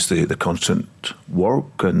just the constant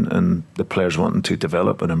work and the players wanting to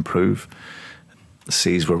develop and improve,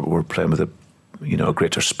 sees we're playing with a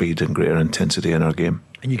greater speed and greater intensity in our game.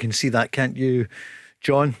 And you can see that, can't you,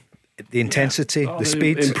 John? The intensity, the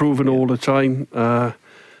speed, improving all the time.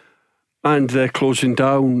 And they're closing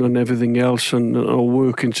down and everything else, and are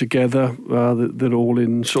working together. They're all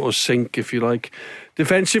in sort of sync, if you like.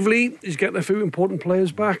 Defensively, he's getting a few important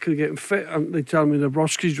players back. They're getting fit. And they tell me that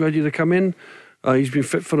Broski's ready to come in. He's been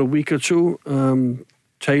fit for a week or two.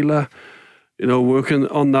 Taylor, working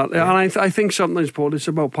on that. And I think sometimes, Paul, it's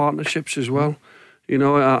about partnerships as well.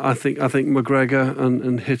 I think McGregor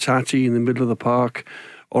and Hitati in the middle of the park.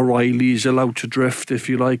 O'Reilly's allowed to drift, if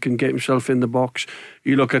you like, and get himself in the box.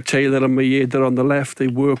 You look at Taylor and Maeda on the left, they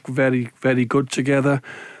work very, very good together.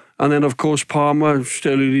 And then, of course, Palmer,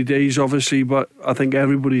 still early days, obviously, but I think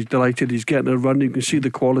everybody's delighted he's getting a run. You can see the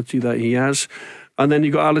quality that he has. And then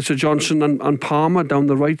you got Alistair Johnson and Palmer down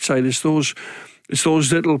the right side. It's those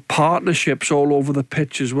little partnerships all over the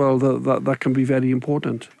pitch as well that can be very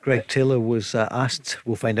important. Greg Taylor was asked.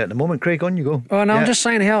 We'll find out in a moment. Greg, on you go. Oh, no, I'm just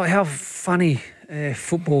saying how funny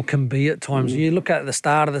football can be at times. You look at the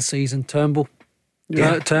start of the season, Turnbull,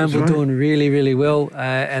 Turnbull doing really, really well,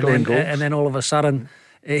 and then all of a sudden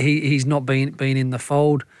he's not been in the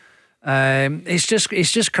fold. It's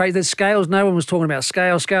just crazy. There's Scales. No one was talking about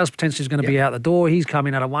Scales. Scales potentially is going to be out the door. He's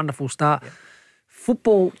coming at a wonderful start.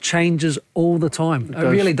 Football changes all the time. It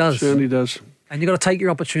really does. Certainly does. And you've got to take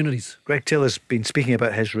your opportunities. Greg Taylor's been speaking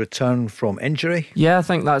about his return from injury. Yeah, I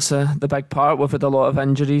think that's the big part. We've had a lot of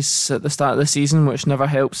injuries at the start of the season, which never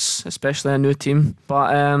helps, especially a new team.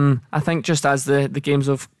 But I think just as the games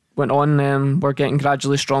have went on, we're getting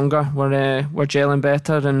gradually stronger. We're gelling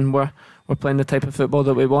better, and we're playing the type of football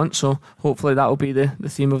that we want. So hopefully that will be the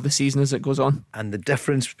theme of the season as it goes on. And the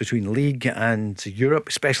difference between League and Europe,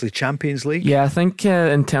 especially Champions League? Yeah, I think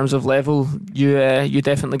in terms of level, you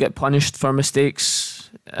definitely get punished for mistakes.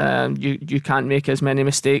 You can't make as many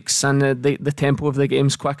mistakes, and the tempo of the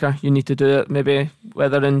game's quicker. You need to do it maybe,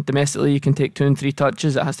 whether in domestically you can take 2 and 3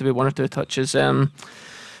 touches, it has to be 1 or 2 touches.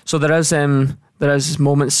 So there is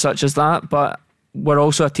moments such as that, but we're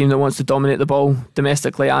also a team that wants to dominate the ball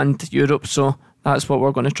domestically and Europe, so that's what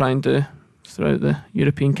we're going to try and do throughout the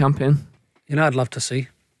European campaign. You know, I'd love to see.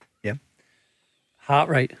 Yeah. Heart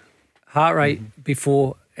rate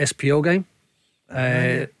before SPL game,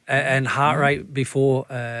 and heart rate before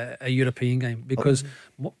a European game, because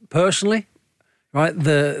personally, right,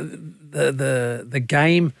 the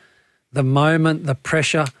game, the moment, the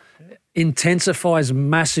pressure intensifies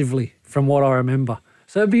massively from what I remember.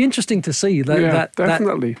 So it'd be interesting to see that.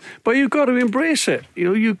 Definitely. But you've got to embrace it.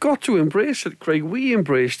 You've got to embrace it, Craig. We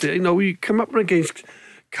embraced it. You come up against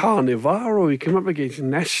Carnivaro, you come up against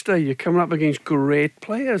Nesta, you're coming up against great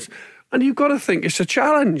players, and you've got to think it's a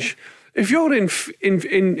challenge. If you're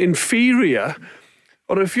inferior,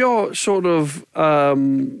 or if you're sort of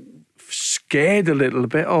scared a little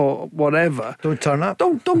bit or whatever, don't turn up.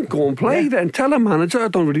 Don't go and play then. Tell a manager, I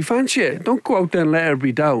don't really fancy it. Don't go out there and let her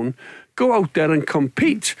be down. Go out there and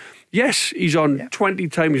compete. Yes, he's on 20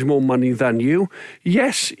 times more money than you.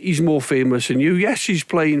 Yes, he's more famous than you. Yes, he's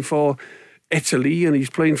playing for Italy and he's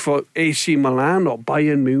playing for AC Milan or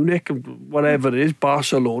Bayern Munich or whatever it is,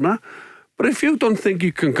 Barcelona. But if you don't think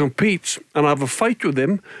you can compete and have a fight with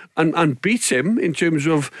him and beat him in terms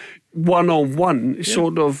of one-on-one,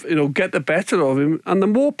 sort of, get the better of him, and the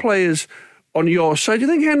more players on your side, do you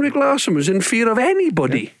think Henrik Larsson was in fear of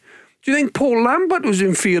anybody? Yeah. Do you think Paul Lambert was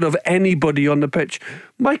in fear of anybody on the pitch?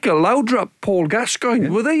 Michael Laudrup, Paul Gascoigne,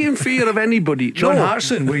 were they in fear of anybody? John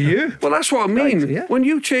Hartson, were you? Well, that's what I mean. Right, yeah. When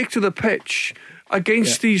you take to the pitch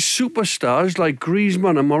against these superstars like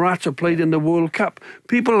Griezmann and Morata played in the World Cup,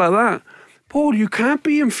 people like that, Paul, you can't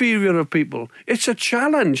be inferior of people. It's a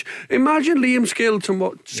challenge. Imagine Liam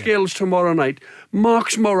Scales tomorrow night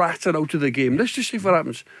marks Morata out of the game. Let's just see what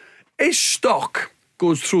happens. His stock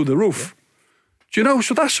goes through the roof. Do you know?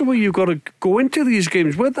 So that's the way you've got to go into these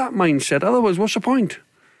games with that mindset. Otherwise, what's the point?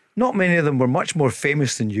 Not many of them were much more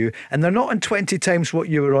famous than you, and they're not on 20 times what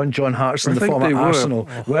you were on, John Hartson, the former Arsenal.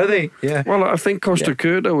 Were they? Yeah. Well, I think Costa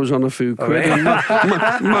Curta was on a few quid. And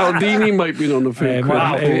Maldini might be on a few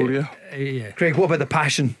quid. Yeah. Craig, what about the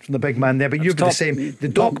passion from the big man there? But you've been the same. The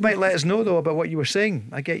doc might let us know, though, about what you were saying.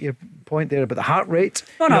 I get your point there about the heart rate.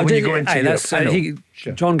 When you go into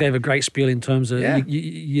Europe. John gave a great spiel in terms of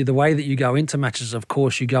the way that you go into matches. Of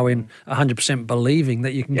course, you go in 100% believing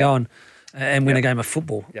that you can go and win a game of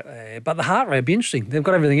football. But the heart rate would be interesting. They've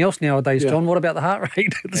got everything else nowadays, John. What about the heart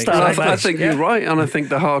rate at the start? I think you're right, and I think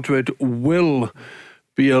the heart rate will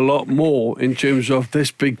be a lot more in terms of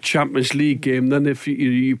this big Champions League game than if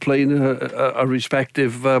you play in a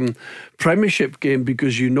respective Premiership game,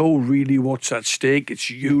 because you know really what's at stake. It's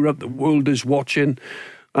Europe, the world is watching.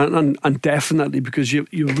 And definitely because you're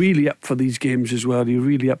really up for these games as well. You're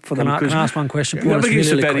really up for them. Can I ask one question? It's really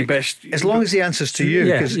the very best. As long as the answer's to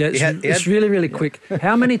you. It's really, really quick.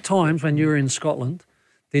 How many times when you were in Scotland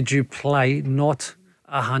did you play not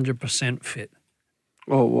 100% fit?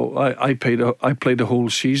 Oh, well, I played a whole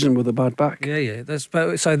season with a bad back. Yeah.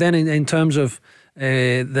 So then in terms of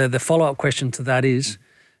the follow-up question to that is,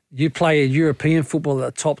 you play a European football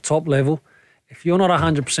at the top level. If you're not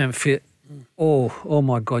 100% fit, oh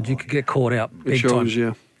my God, you could get caught out big time.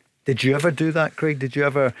 Yeah. Did you ever do that, Craig? Did you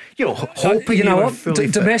ever, hoping you were fully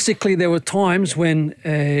fit? Domestically, there were times when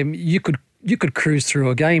you could cruise through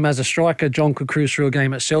a game as a striker. John could cruise through a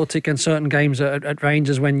game at Celtic, and certain games at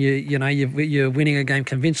Rangers when you're winning a game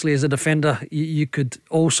convincingly as a defender. You could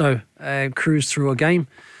also cruise through a game.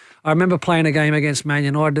 I remember playing a game against Man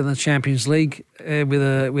United in the Champions League with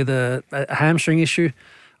a hamstring issue.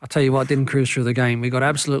 I'll tell you what, didn't cruise through the game. We got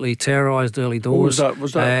absolutely terrorised early doors.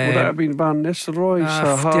 Would that have been Van Nistelrooy?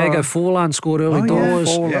 Diego Forlan scored early doors.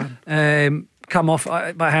 come off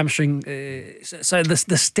my hamstring. So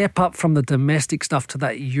the step up from the domestic stuff to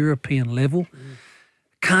that European level,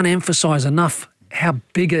 can't emphasise enough how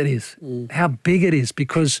big it is. How big it is,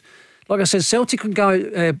 because, like I said, Celtic could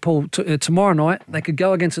go, Paul, tomorrow night. They could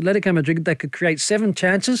go against Atletico Madrid. They could create 7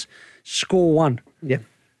 chances, score 1. Yep.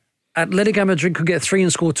 Atletico Madrid could get 3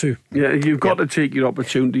 and score 2. Yeah, you've got to take your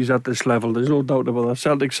opportunities at this level. There's no doubt about that.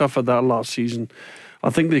 Celtic suffered that last season. I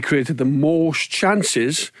think they created the most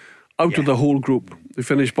chances out of the whole group. They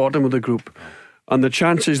finished bottom of the group. And the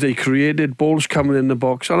chances they created, balls coming in the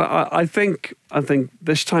box. And I think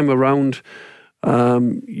this time around,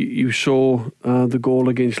 you saw the goal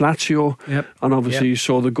against Lazio. Yep. And obviously you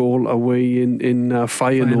saw the goal away in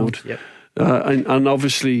Feyenoord. Yep. And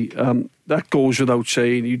obviously that goes without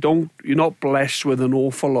saying. You're not blessed with an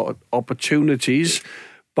awful lot of opportunities,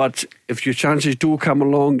 but if your chances do come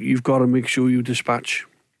along, you've got to make sure you dispatch.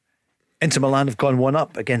 Inter Milan have gone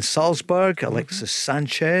 1-up against Salzburg. Alexis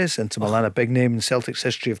Sanchez, Inter Milan, a big name in Celtic's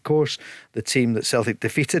history, of course. The team that Celtic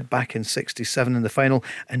defeated back in '67 in the final.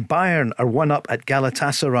 And Bayern are 1-up at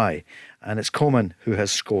Galatasaray. And it's Coman who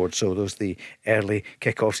has scored. So those are the early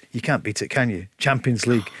kickoffs. You can't beat it, can you? Champions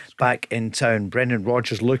League back in town. Brendan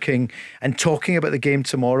Rodgers looking and talking about the game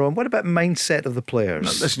tomorrow. And what about mindset of the players?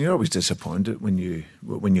 Now, listen, you're always disappointed when you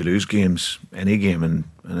lose games, any game, and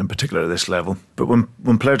in particular at this level. But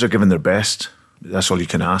when players are giving their best, that's all you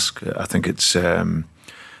can ask. I think it's. I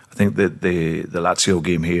think that the Lazio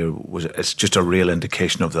game here it's just a real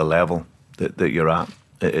indication of the level that you're at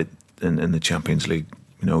in the Champions League.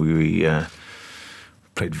 You know, we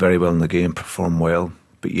played very well in the game, performed well,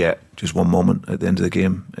 but yet just one moment at the end of the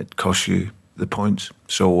game, it costs you the points.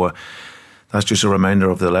 So that's just a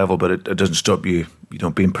reminder of the level, but it doesn't stop you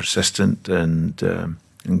being persistent and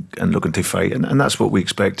looking to fight, and that's what we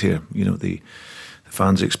expect here. You know, the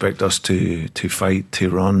fans expect us to fight,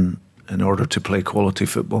 to run, in order to play quality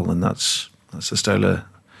football, and that's the style of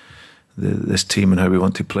this team and how we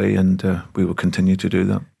want to play, and we will continue to do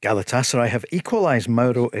that. Galatasaray have equalised.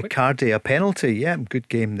 Mauro Icardi, a penalty. Yeah, good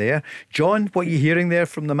game there. John, what are you hearing there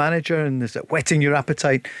from the manager, and is it whetting your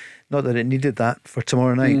appetite? Not that it needed that for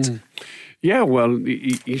tomorrow night. Yeah, well,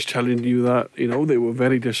 he's telling you that, you know, they were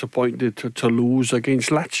very disappointed to lose against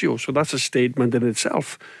Lazio, so that's a statement in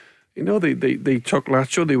itself. You know, they took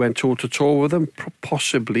Lazio, they went toe-to-toe with them,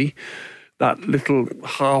 possibly that little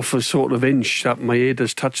half a sort of inch that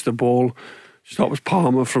Maeda's touched the ball stops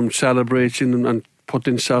Palmer from celebrating and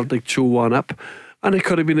putting Celtic 2-1 up. And it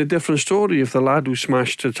could have been a different story if the lad who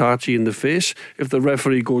smashed Tati in the face, if the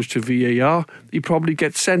referee goes to VAR, he probably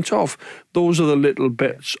gets sent off. Those are the little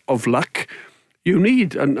bits of luck you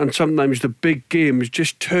need, and sometimes the big games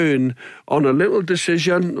just turn on a little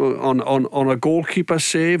decision, on a goalkeeper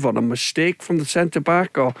save, on a mistake from the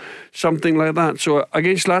centre-back or something like that. So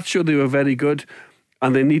against Lazio they were very good,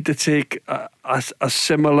 and they need to take a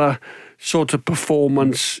similar sort of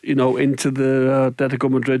performance, you know, into the Atletico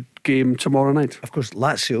Madrid game tomorrow night. Of course,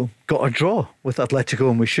 Lazio got a draw with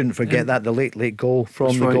Atletico, and we shouldn't forget that, the late goal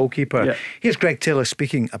from the goalkeeper. Yeah. Here's Greg Taylor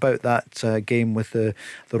speaking about that game with the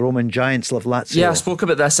Roman Giants of Lazio. Yeah, I spoke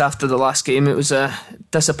about this after the last game. It was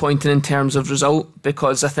disappointing in terms of result,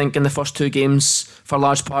 because I think in the first 2 games, for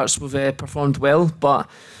large parts, we've performed well, but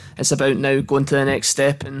it's about now going to the next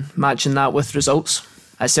step and matching that with results.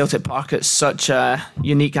 At Celtic Park, it's such a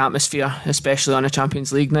unique atmosphere, especially on a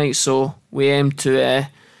Champions League night, so we aim to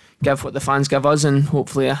give what the fans give us, and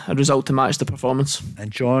hopefully a result to match the performance.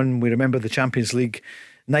 And John, we remember the Champions League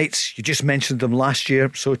nights. You just mentioned them last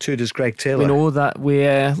year, so too does Greg Taylor. We know that we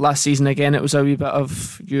last season again it was a wee bit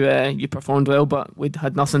of you performed well, but we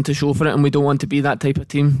had nothing to show for it, and we don't want to be that type of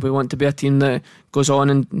team. We want to be a team that goes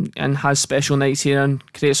on and has special nights here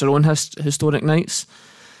and creates our own historic nights.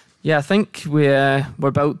 Yeah, I think we're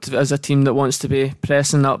built as a team that wants to be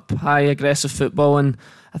pressing up high, aggressive football, and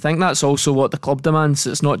I think that's also what the club demands.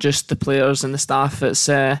 It's not just the players and the staff, it's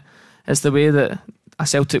the way that a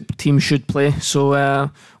Celtic team should play.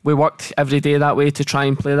 So we worked every day that way to try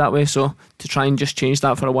and play that way, so to try and just change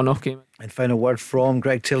that for a one-off game. And final word from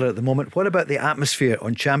Greg Taylor at the moment. What about the atmosphere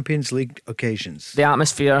on Champions League occasions? The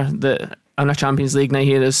atmosphere that on a Champions League night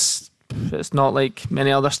here it's not like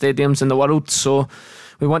many other stadiums in the world, so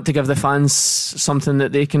we want to give the fans something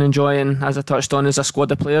that they can enjoy, and as I touched on, as a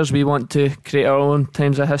squad of players, we want to create our own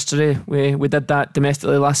times of history. We did that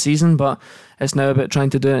domestically last season, but it's now about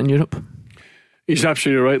trying to do it in Europe. He's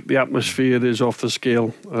absolutely right. The atmosphere is off the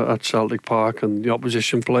scale at Celtic Park, and the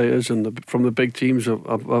opposition players and from the big teams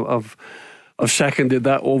have seconded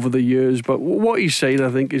that over the years. But what he's saying,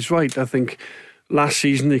 I think, is right. I think last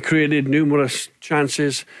season they created numerous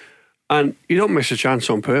chances, And you don't miss a chance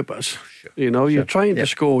on purpose. You're trying to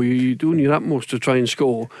score. You're doing your utmost to try and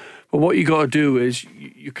score. But what you got to do is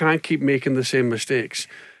you can't keep making the same mistakes.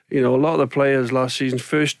 A lot of the players last season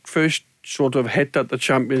first sort of hit at the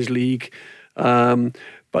Champions League,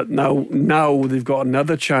 but now they've got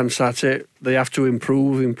another chance at it. They have to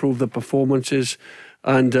improve the performances,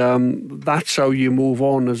 and that's how you move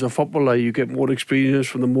on as a footballer. You get more experience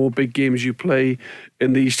from the more big games you play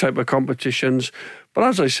in these type of competitions. But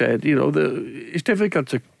as I said, it's difficult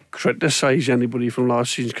to criticise anybody from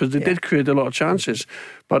last season because they did create a lot of chances,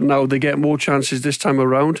 but now they get more chances this time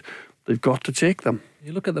around. They've got to take them.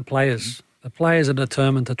 You look at the players. The players are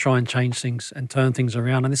determined to try and change things and turn things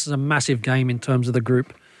around, and this is a massive game in terms of the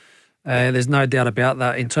group. There's no doubt about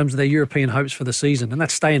that in terms of their European hopes for the season, and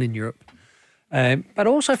that's staying in Europe. But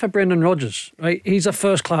also for Brendan Rodgers, right? He's a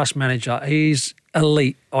first-class manager. He's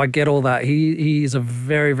elite. I get all that. He is a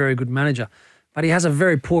very, very good manager, but he has a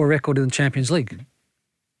very poor record in the Champions League.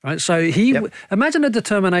 Right, so imagine the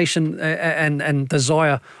determination and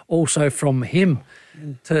desire also from him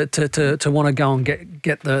to want to go and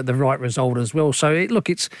get the right result as well. So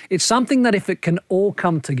it's something that if it can all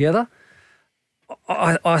come together,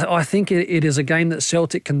 I think it is a game that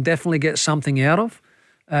Celtic can definitely get something out of.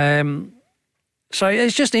 So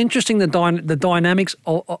it's just interesting the dynamics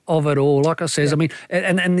of it all. Like I says, I mean,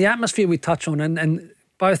 and the atmosphere we touch on and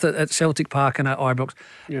both at Celtic Park and at Ibrox.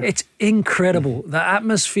 Yeah. It's incredible. The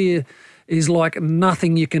atmosphere is like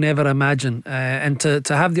nothing you can ever imagine. And to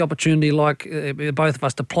have the opportunity, like both of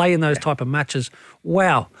us, to play in those type of matches,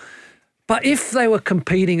 wow. But if they were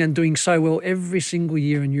competing and doing so well every single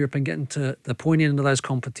year in Europe and getting to the point into those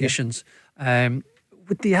competitions,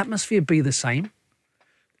 would the atmosphere be the same?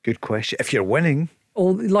 Good question. If you're winning...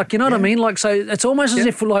 Or like, you know what I mean? Like, so it's almost as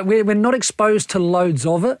if like we're not exposed to loads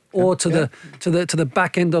of it, or to the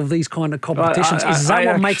back end of these kind of competitions. Is that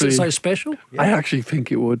what makes it so special? I actually think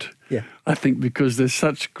it would. Yeah. I think because there's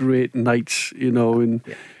such great nights, in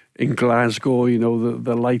Glasgow.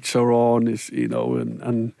 The lights are on.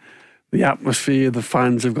 And the atmosphere. The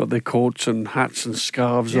fans have got their coats and hats and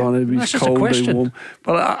scarves on. Everybody's cold and warm.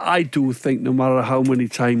 But I do think no matter how many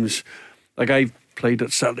times, like I've played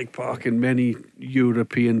at Celtic Park in many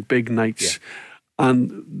European big nights,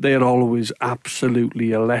 and they're always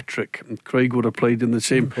absolutely electric. And Craig would have played in the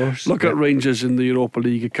same. Look at Rangers in the Europa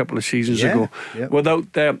League a couple of seasons ago.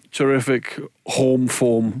 Without their terrific home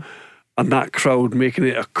form and that crowd making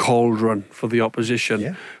it a cauldron for the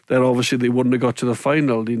opposition, then obviously they wouldn't have got to the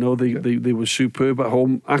final. They were superb at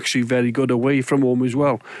home, actually very good away from home as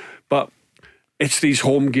well. But it's these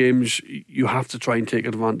home games, you have to try and take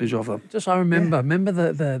advantage of them. Just I remember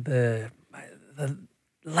the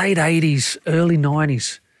late 80s, early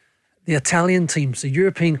 90s, the Italian teams, the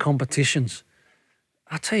European competitions.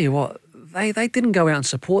 I tell you what, they didn't go out and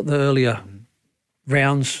support the earlier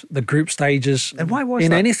rounds, the group stages. And why was in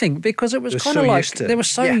that? anything? Because it was kind of like they were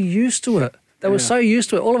so used to it. They were so used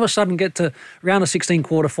to it. All of a sudden get to round of 16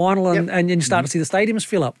 quarter final and you start to see the stadiums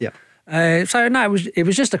fill up. So no, it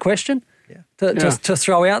was just a question. To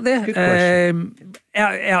throw out there.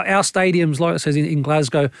 Our stadiums, like it says in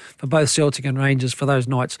Glasgow, for both Celtic and Rangers, for those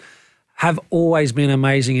nights, have always been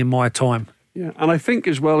amazing in my time. Yeah, and I think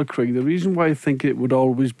as well, Craig, the reason why I think it would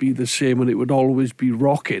always be the same and it would always be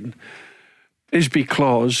rocking is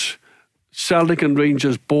because Celtic and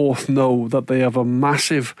Rangers both know that they have a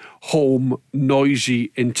massive home,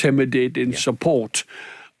 noisy, intimidating support.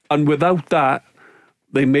 And without that,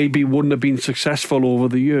 they maybe wouldn't have been successful over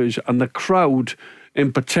the years. And the crowd,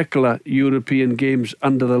 in particular, European games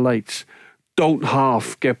under the lights, don't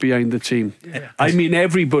half get behind the team. I mean,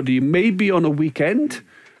 everybody, maybe on a weekend,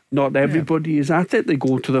 not everybody is at it. They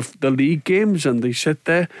go to the league games and they sit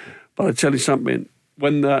there. But I tell you something,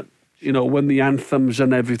 when the anthems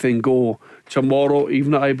and everything go, tomorrow,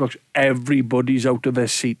 even at Ibrox, everybody's out of their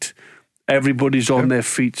seat. Everybody's on their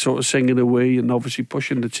feet, sort of singing away and obviously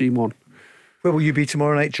pushing the team on. Where will you be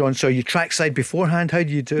tomorrow night, John? So are you trackside beforehand? How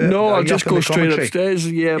do you do it? No, I'll just go straight upstairs.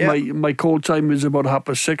 My call time is about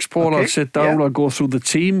 6:30, Paul. I'll sit down, I'll go through the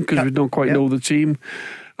team because we don't quite know the team.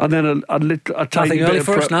 And then a tiny Nothing early bit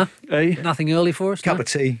for us, no? Nothing early for us? Cup of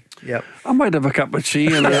tea. Yep. I might have a cup of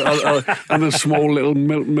tea and a small little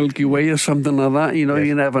Milky Way or something like that. You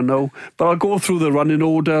never know. But I'll go through the running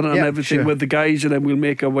order and everything with the guys, and then we'll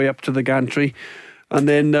make our way up to the gantry. And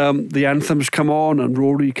then the anthems come on and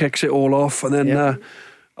Rory kicks it all off, and then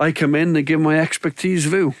I come in and give my expertise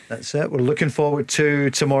view. That's it. We're looking forward to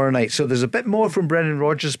tomorrow night. So there's a bit more from Brendan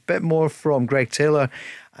Rodgers, a bit more from Greg Taylor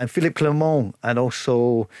and Philippe Clement, and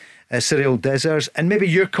also Cyril Desers, and maybe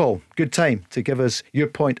your call. good time to give us your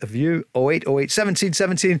point of view. 0808 17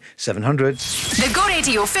 17 700. The Go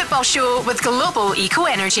Radio Football Show with Global Eco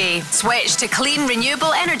Energy. Switch to clean,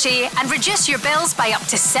 renewable energy and reduce your bills by up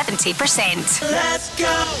to 70%. Let's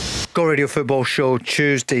go! Go Radio Football Show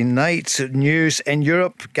Tuesday night. News in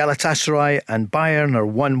Europe. Galatasaray and Bayern are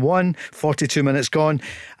 1-1. 42 minutes gone.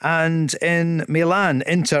 And in Milan,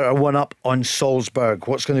 Inter are 1-up on Salzburg.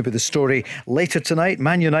 What's going to be the story later tonight?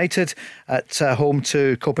 Man United at home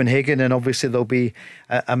to Copenhagen, and obviously there'll be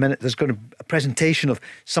a minute. There's going to be a presentation of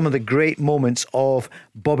some of the great moments of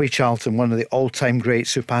Bobby Charlton, one of the all-time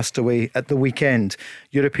greats who passed away at the weekend.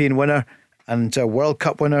 European winner and World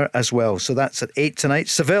Cup winner as well. So that's at 8 tonight.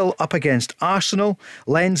 Seville up against Arsenal.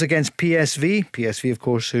 Lens against PSV. PSV, of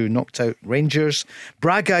course, who knocked out Rangers.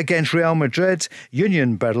 Braga against Real Madrid.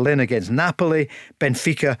 Union Berlin against Napoli.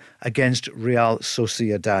 Benfica against Real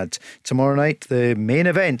Sociedad. Tomorrow night, the main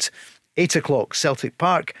event, 8 o'clock, Celtic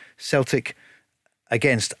Park. Celtic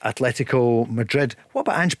against Atletico Madrid. What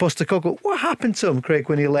about Ange Postecoglou? What happened to him, Craig,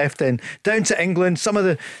 when he left then? Down to England. Some of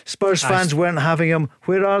the Spurs fans weren't having him.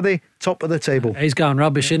 Where are they? Top of the table. He's going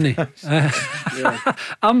rubbish, isn't he?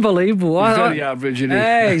 Unbelievable. He's very average, isn't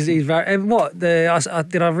he? He's very... And what? Did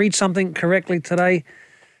I read something correctly today?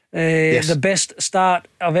 Yes. The best start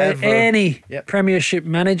of any Premiership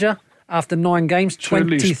manager after 9 games,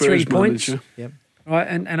 23 points. Yep. Right,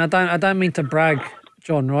 and I don't mean to brag,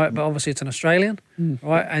 John, right? But obviously it's an Australian,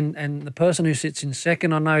 right? And the person who sits in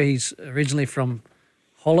second, I know he's originally from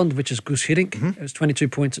Holland, which is Gus Hiddink. It was 22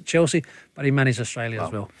 points at Chelsea, but he managed Australia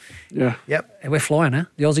as well. Yeah. Yep. And we're flying, huh?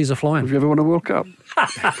 The Aussies are flying. Have you ever won a World Cup?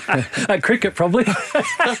 At cricket, probably.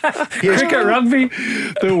 Cricket, rugby.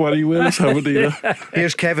 Don't worry, Wales haven't either.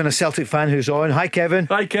 Here's Kevin, a Celtic fan who's on. Hi, Kevin.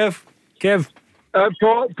 Hi, Kev. Kev.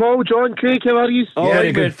 Paul, John, Craig, how are you? Oh, yeah,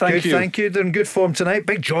 very good. Thank you. Thank you. They're in good form tonight.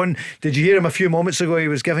 Big John, did you hear him a few moments ago? He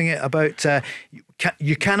was giving it about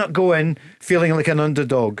you cannot go in feeling like an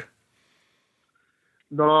underdog.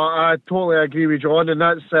 No, I totally agree with John, and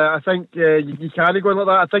that's I think you can't go in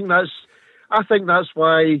like that. I think that's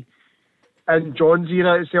why in John's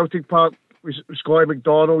era at Celtic Park with Scotty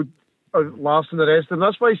McDonald, Larson, the rest of them,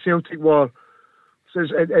 that's why Celtic were. So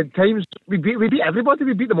at times we beat everybody.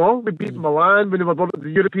 We beat them all. We beat Milan when they were one of the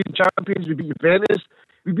European champions. We beat Juventus.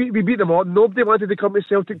 We beat them all. Nobody wanted to come to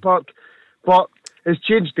Celtic Park, but it's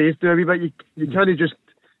changed days a wee bit. You can't just.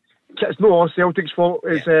 It's not all Celtic's fault.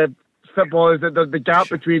 It's football. The gap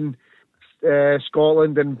between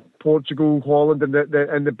Scotland and Portugal, Holland, and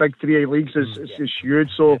the big 3 leagues is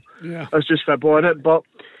huge. So it's just football in it. But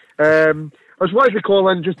I was wanting to call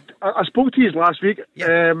in. I spoke to you last week.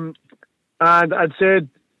 And I'd said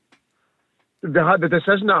the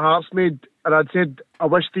decision that Hearts made, and I'd said I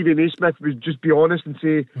wish Stevie Naismith would just be honest and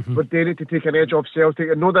say we're doing it to take an edge off Celtic.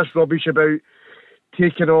 I know this rubbish about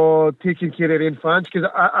taking care of their own fans, because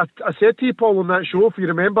I said to you, Paul, on that show, if you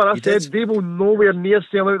remember, I said they will nowhere near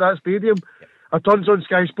sell out that stadium. I turned on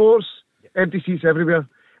Sky Sports, empty seats everywhere.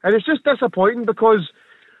 And it's just disappointing because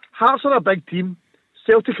Hearts are a big team.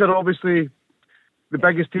 Celtic are obviously the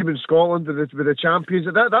biggest team in Scotland with the champions.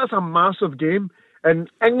 That's a massive game, and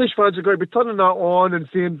English fans are going to be turning that on and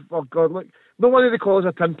saying, "Oh God, look, no wonder they call us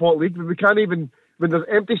a tin pot league, but we can't even when there's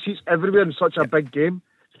empty seats everywhere in such a big game."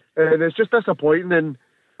 And it's just disappointing. And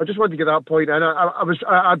I just wanted to get that point in.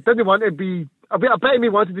 I didn't want to be a bit of me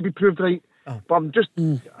wanted to be proved right, but I'm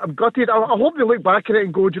gutted. I hope they look back at it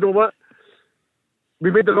and go, "Do you know what? We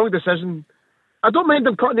made the wrong decision." I don't mind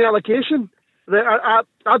them cutting the allocation. I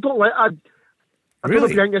don't like. I don't know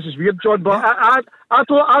if you think this is weird, John, but I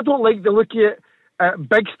don't like the look at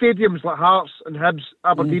big stadiums like Hearts and Hibs,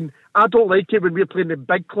 Aberdeen. I don't like it when we're playing the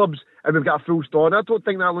big clubs and we've got a full stand. I don't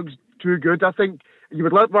think that looks too good. I think you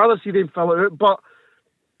would rather see them fill it out. But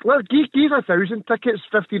let's give 1,000 tickets,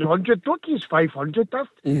 1,500. Don't give 500. That's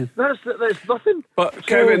nothing. But so,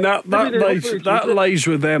 Kevin, that lies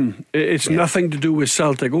with them. It's nothing to do with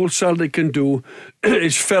Celtic. All Celtic can do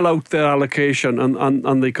is fill out their allocation,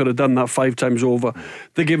 and they could have done that 5 times over.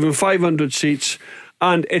 They give them 500 seats,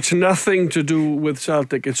 and it's nothing to do with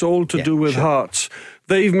Celtic. It's all to do with Hearts.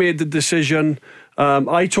 They've made the decision.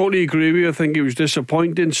 I totally agree with you. I think it was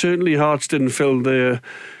disappointing. Certainly Hearts didn't fill the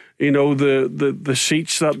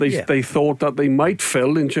seats that they thought that they might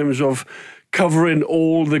fill in terms of covering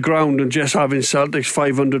all the ground and just having Celtic's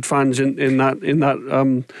 500 fans in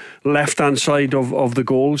that left hand side of the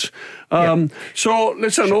goals. So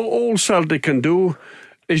listen, all Celtic can do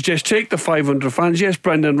is just take the 500 fans. Yes,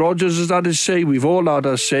 Brendan Rodgers has had his say. We've all had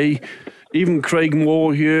our say. Even Craig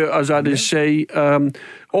Moore here has had his say.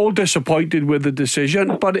 All disappointed with the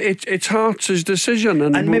decision, but it's Hearts' decision.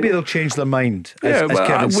 And maybe they'll change their mind, as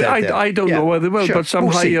Kevin said there. I don't know whether they will, but some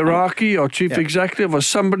hierarchy or chief Yeah. executive or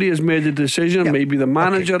somebody has made a decision. Yeah. Maybe the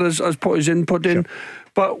manager has put his input in.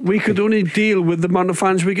 But we could only deal with the amount of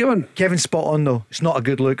fans we're given. Kevin's spot on though. It's not a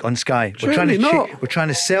good look on Sky. We're trying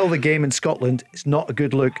to sell the game in Scotland. It's not a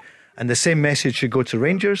good look. And the same message should go to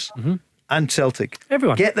Rangers and Celtic.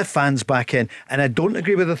 Everyone. Get the fans back in. And I don't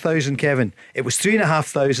agree with 1,000, Kevin. It was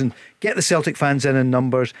 3,500. Get the Celtic fans in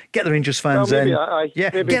numbers. Get the Rangers fans in.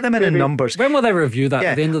 Get them in numbers. When will they review that?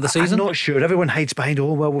 At the end of the season? I'm not sure. Everyone hides behind,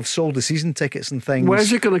 we've sold the season tickets and things.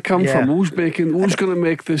 Where's it going to come from? Who's going to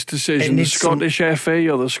make this decision? The Scottish FA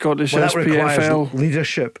or the Scottish that requires SPFL?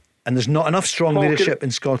 leadership. And there's not enough strong leadership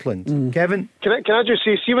in Scotland. Kevin? Can I just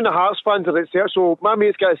say, see when the Hearts fans are there, so my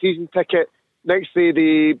mate's got a season ticket next to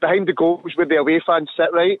the behind the goals where the away fans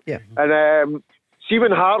sit, right? Yeah. And see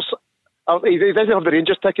when Hearts, he doesn't have the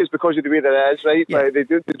Rangers tickets because of the way that it is, right? Yeah. They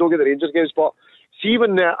don't get the Rangers games, but see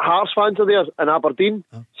when the Hearts fans are there in Aberdeen,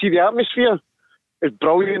 see the atmosphere is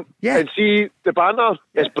brilliant. Yeah. And see the banter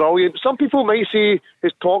is brilliant. Some people might say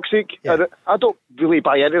it's toxic. Yeah. I don't really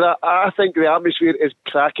buy into that. I think the atmosphere is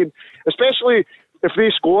cracking, especially if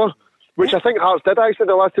they score. Which I think Hearts did actually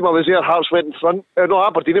the last time I was there. Hearts went in front. No,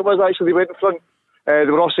 Aberdeen it was actually. They went in front. They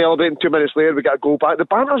were all celebrating. 2 minutes later, we got a goal back. The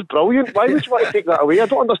banter's brilliant. Why would you want to take that away? I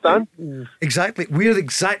don't understand. Exactly. We're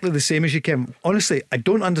exactly the same as you, Kim. Honestly, I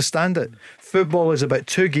don't understand it. Football is about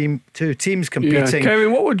two teams competing. Yeah.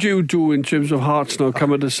 Kevin, what would you do in terms of Hearts now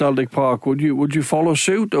coming to Celtic Park? Would you follow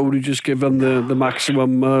suit, or would you just give them the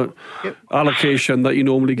maximum allocation that you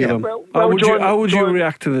normally give them? How would you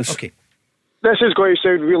react to this? Okay. This is going to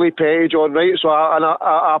sound really petty, John, right? So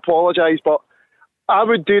I apologise, but I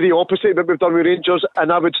would do the opposite that we've done with Rangers,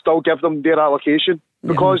 and I would still give them their allocation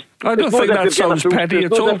because I don't think that sounds petty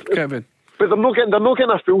at all, Kevin. But they're not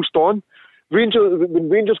getting a full stand. When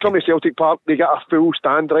Rangers come to Celtic Park, they get a full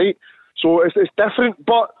stand, right? So it's different.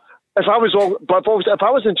 But if I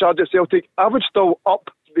was in charge at Celtic, I would still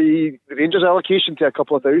up the Rangers allocation to a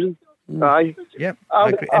couple of thousand. Aye. Yeah, I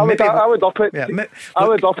would up it. Yeah, I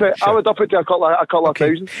would up it. Sure. I would up it to a couple of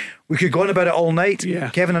thousand. We could go on about it all night. Yeah.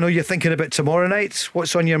 Kevin, I know you're thinking about tomorrow night.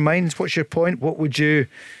 What's on your mind? What's your point? What would you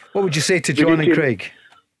say to John and Craig?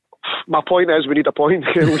 My point is, we need a point.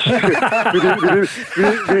 we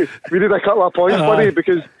need a couple of points, buddy,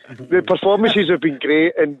 because the performances have been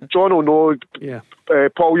great, and John will know. Yeah.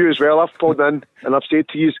 Paul, you as well. I've called in and I've said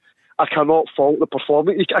to you, I cannot fault the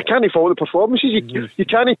performance. I can't fault the performances. You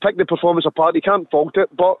can't pick the performance apart. You can't fault it.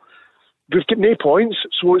 But we've got no points,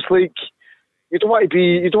 so it's like you don't want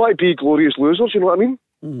to be glorious losers. You know what I mean?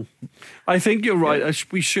 I think you're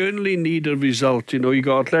right. We certainly need a result. You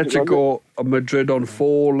got Atletico Madrid on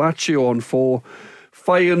 4, Lazio on 4,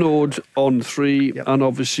 Feyenoord on 3, and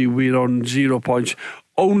obviously we're on 0 points.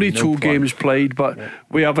 Only two games played, but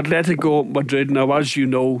we have Atletico Madrid now, as you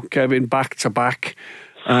know, Kevin, back to back.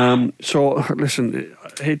 So listen,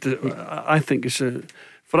 I think it's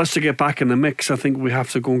for us to get back in the mix. I think we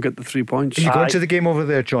have to go and get the 3 points. Are you going to the game over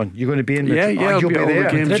there, John? You're going to be in the you'll be there. The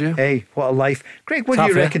games, yeah. Hey, what a life. Craig, what do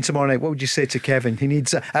you reckon tomorrow night? What would you say to Kevin? He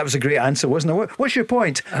needs that was a great answer, wasn't it? What's your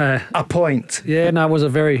point? A point. Yeah, no, it was a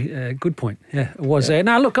very good point. Yeah, it was.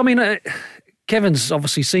 Now look, I mean, Kevin's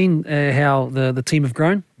obviously seen how the team have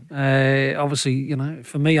grown. Obviously,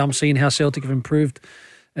 for me, I'm seeing how Celtic have improved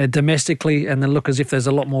domestically, and they look as if there's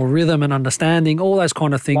a lot more rhythm and understanding, all those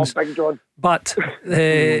kind of things. But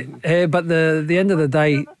the end of the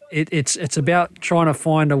day, it's about trying to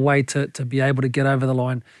find a way to be able to get over the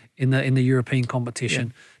line in the European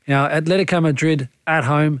competition. Now, Atletico Madrid at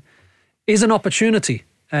home is an opportunity.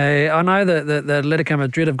 I know that the Atletico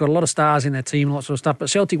Madrid have got a lot of stars in their team, lots of stuff, but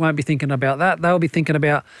Celtic won't be thinking about that. They'll be thinking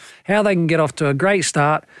about how they can get off to a great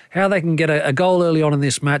start, how they can get a goal early on in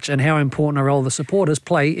this match, and how important a role the supporters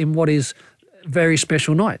play in what is very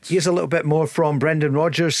special nights. Here's a little bit more from Brendan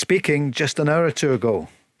Rodgers speaking just an hour or two ago.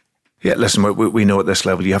 Yeah, listen, we know at this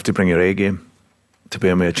level you have to bring your A game to be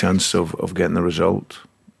a chance of getting the result,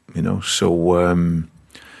 so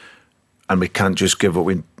and we can't just give what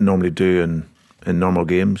we normally do in normal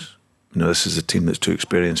games. This is a team that's too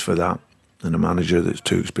experienced for that, and a manager that's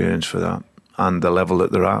too experienced for that, and the level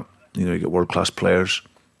that they're at. You get world-class players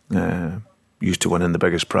used to winning the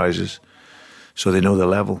biggest prizes, so they know the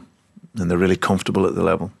level, and they're really comfortable at the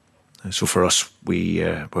level. So for us, we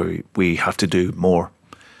have to do more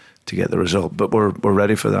to get the result, but we're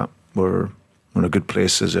ready for that. We're in a good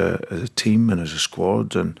place as a team and as a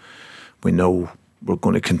squad, and we know we're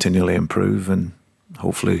going to continually improve, and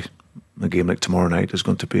hopefully a game like tomorrow night is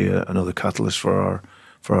going to be another catalyst for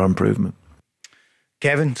our improvement.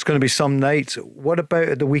 Kevin, it's going to be some night. What about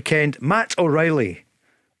at the weekend? Matt O'Reilly,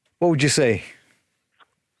 what would you say?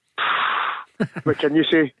 What can you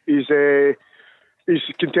say? He's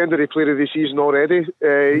contender player of the season already.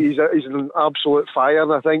 He's an absolute fire,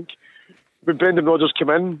 and I think when Brendan Rodgers came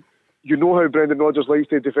in, you know how Brendan Rodgers likes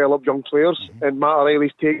to develop young players, and Matt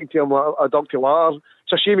O'Reilly's taking to him like a duck to ladder.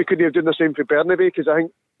 It's a shame he couldn't have done the same for Burnaby, because I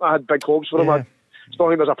think I had big hopes for him. I still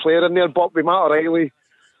think there's a player in there, but with Matt O'Reilly,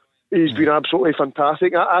 he's been absolutely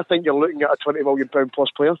fantastic. I think you're looking at a £20 million plus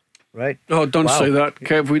player. Right. Oh, don't say that,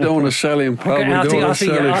 Kev. We don't want to sell him, pal. I think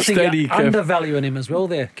Steady, you're Kev. undervaluing him as well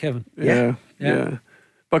there, Kevin. Yeah.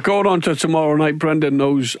 But going on to tomorrow night, Brendan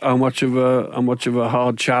knows how much of a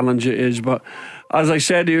hard challenge it is. But as I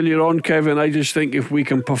said earlier on, Kevin, I just think if we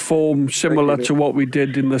can perform similar to what we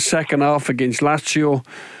did in the second half against Lazio,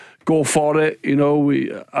 go for it. You know,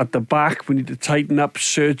 we at the back we need to tighten up.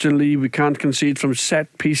 Certainly, we can't concede from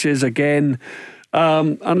set pieces again.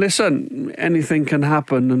 And listen, anything can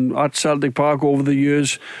happen. And at Celtic Park over the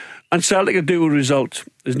years, and Celtic will do a result.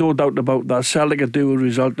 There's no doubt about that. Celtic will do a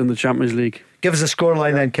result in the Champions League. Give us a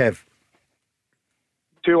scoreline then, Kev.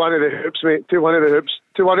 2-1 of the hoops, mate. 2-1 of the hoops.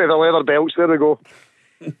 2-1 of the leather belts. There we go.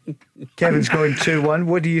 Kevin's going 2-1.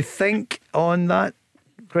 What do you think on that,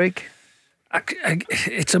 Craig?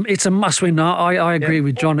 It's a must-win. I agree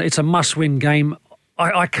with John. It's a must-win game.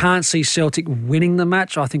 I can't see Celtic winning the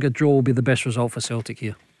match. I think a draw will be the best result for Celtic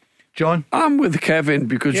here. John? I'm with Kevin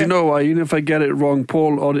because you know what, even if I get it wrong,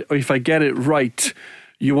 Paul, or if I get it right,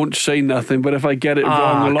 you won't say nothing. But if I get it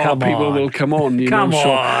wrong, a lot of people will come on. Come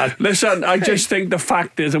on. So, listen, I just think the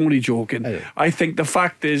fact is, I'm only joking. I think the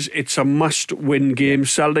fact is it's a must-win game.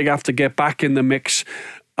 Celtic have to get back in the mix.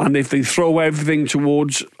 And if they throw everything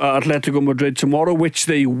towards Atletico Madrid tomorrow, which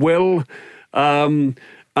they will, and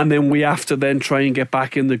then we have to then try and get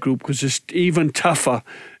back in the group because it's even tougher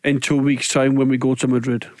in 2 weeks' time when we go to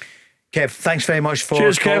Madrid. Kev, thanks very much for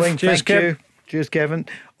calling. Cheers, Kev. Cheers, Kevin.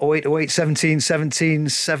 0808 17 17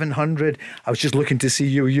 700. I was just looking to see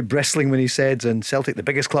you bristling when he said, and Celtic, the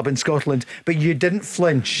biggest club in Scotland, but you didn't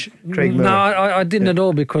flinch, Craig Moore. No, I didn't at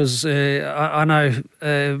all, because I know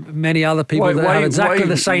many other people that have exactly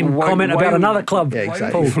the same comment about another club. Yeah,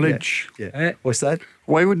 exactly. Paul flinch. Yeah. What's that?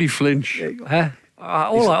 Why would he flinch?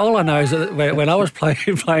 All I know is that when I was playing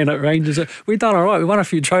at Rangers, we done all right. We won a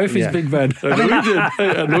few trophies, big man. I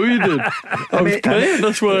know you did. I was playing,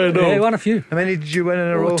 that's why I know. Yeah, we won a few. How many did you win in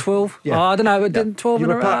a row? 12. Yeah. I don't know, but didn't 12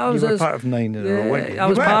 in a row. You were part of 9 in a row, weren't you? I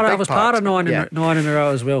was part of 9 in a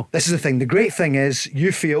row as well. This is the thing. The great thing is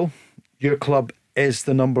you feel your club is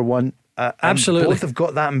the number one. Absolutely. Both have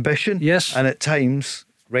got that ambition. Yes. And at times,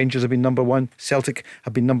 Rangers have been number one. Celtic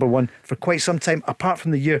have been number one for quite some time, apart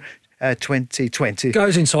from the year 2020.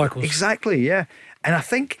 Goes in cycles. Exactly, yeah. And I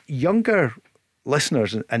think younger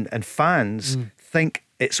listeners and fans think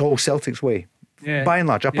it's all Celtic's way. Yeah. By and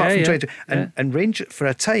large, apart from 2020. Yeah. And Rangers, for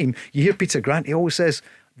a time, you hear Peter Grant, he always says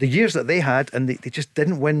the years that they had, and they just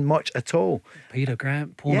didn't win much at all. Peter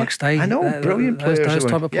Grant, Paul McStay. I know, brilliant players. Those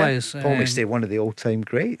type of players. Paul McStay, one of the all-time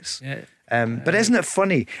greats. Yeah. But isn't it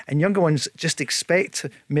funny? And younger ones just expect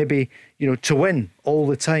maybe, to win all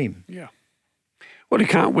the time. Yeah. Well, you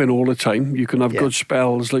can't win all the time. You can have good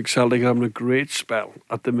spells, like Celtic having a great spell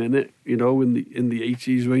at the minute. In the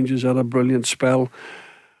 80s, Rangers had a brilliant spell.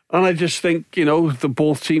 And I just think, the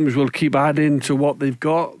both teams will keep adding to what they've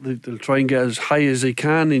got. They'll try and get as high as they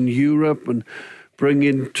can in Europe and bring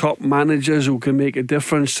in top managers who can make a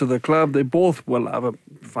difference to the club. They both will have a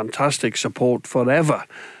fantastic support forever.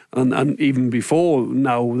 And even before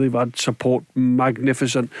now, they've had support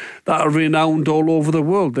magnificent that are renowned all over the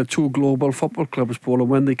world. They're two global football clubs, Paul, and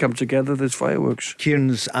when they come together, there's fireworks.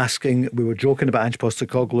 Kieran's asking, we were joking about Ange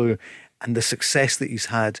Postecoglou and the success that he's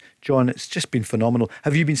had. John, it's just been phenomenal.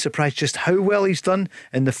 Have you been surprised just how well he's done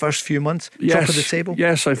in the first few months? Top of the table?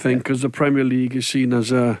 Yes, I think, because the Premier League is seen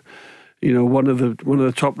as one of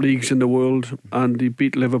the top leagues in the world, and he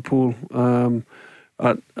beat Liverpool.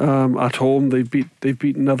 At home, they've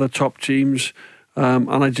beaten other top teams,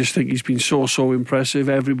 and I just think he's been so impressive.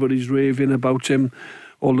 Everybody's raving about him.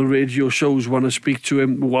 All the radio shows want to speak to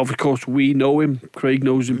him. Well, of course, we know him. Craig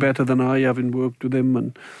knows him better than I, having worked with him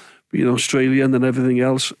and being Australian and everything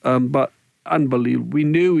else. But unbelievable. We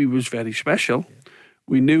knew he was very special.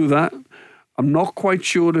 We knew that. I'm not quite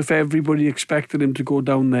sure if everybody expected him to go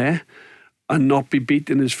down there and not be beat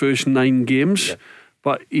in his first 9 games. Yeah.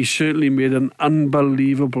 But he certainly made an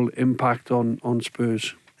unbelievable impact on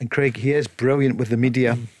Spurs. And Craig, he is brilliant with the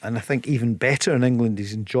media, and I think even better in England.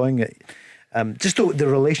 He's enjoying it. Just the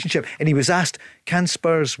relationship. And he was asked, can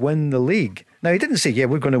Spurs win the league? Now, he didn't say,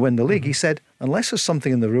 we're going to win the league. He said, unless there's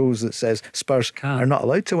something in the rules that says Spurs are not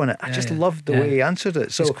allowed to win it. I just loved the way he answered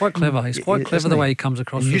it. So he's quite clever. He's quite clever the way he comes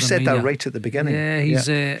across. You said that right at the beginning. Yeah, he's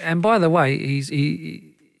and by the way,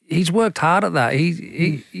 he's worked hard at that.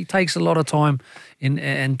 He takes a lot of time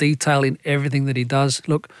and detail in everything that he does.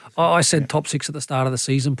 Look, I said top 6 at the start of the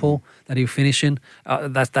season, Paul, that he'll finish in.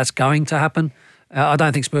 That's going to happen. I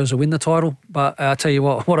don't think Spurs will win the title, but I'll tell you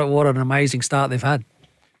what an amazing start they've had.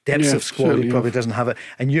 Depth of squad, he probably doesn't have it.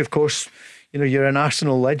 And you, of course, you're an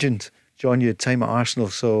Arsenal legend, John. You had time at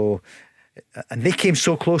Arsenal, and they came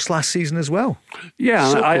so close last season as well. Yeah,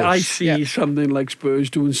 so I see something like Spurs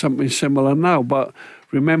doing something similar now, but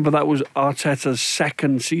remember that was Arteta's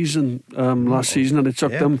second season last season, and it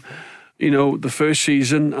took them, the first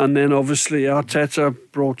season, and then obviously Arteta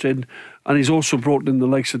brought in, and he's also brought in the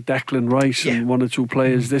likes of Declan Rice and one or two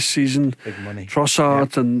players this season, big money,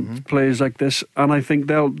 Trossard and players like this, and I think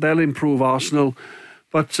they'll improve Arsenal.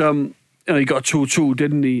 But he got 2-2,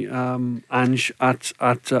 didn't he, Ange, at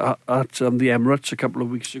the Emirates a couple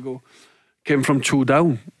of weeks ago. Came from 2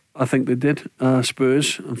 down. I think they did,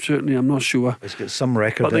 Spurs. I'm not sure. He's got some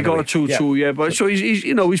record. But they got a 2-2, But so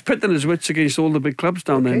he's pitting his wits against all the big clubs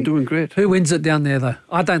down there and doing great. Who wins it down there, though?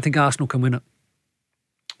 I don't think Arsenal can win it.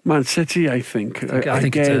 Man City, I think. I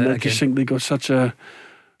think I just think they got such an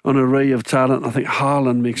array of talent. I think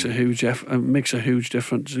Haaland makes a huge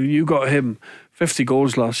difference. You got him 50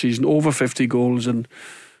 goals last season, over 50 goals, and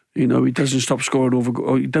he doesn't stop scoring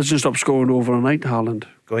overnight. Haaland.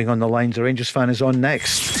 Going on the lines, a Rangers fan is on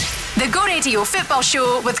next. The Go Radio Football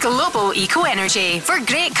Show with Global Eco Energy. For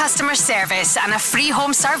great customer service and a free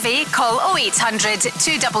home survey, call 0800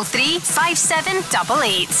 233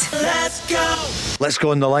 5788. Let's go. Let's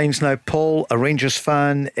go on the lines now. Paul, a Rangers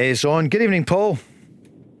fan, is on. Good evening, Paul.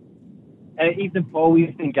 Evening, Paul.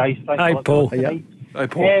 Evening, guys. Thanks Hi, Paul. Hi,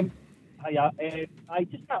 Paul. I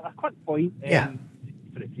just have a quick point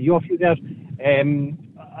for the three of you there.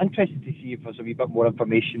 Interested to see if there's a wee bit more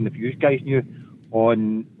information if you guys knew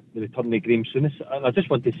on the return of Graham Souness. And I just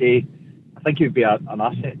want to say, I think he would be an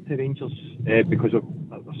asset to Rangers because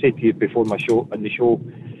I've said to you before the show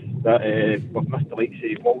that we've missed the likes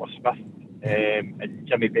of Walter Smith and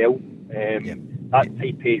Jimmy Bell, that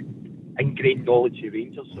type of ingrained knowledge of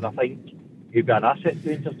Rangers, and I think he'd be an asset to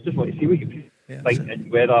Rangers. Just want to see what you think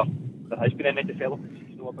and whether there has been any developments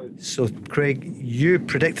you know about. So, Craig, you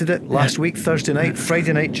predicted it last week, Thursday night.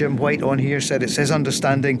 Friday night, Jim White on here said it's his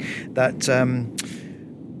understanding that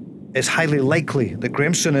it's highly likely that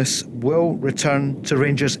Graham Souness will return to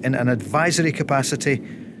Rangers in an advisory capacity,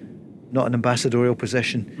 not an ambassadorial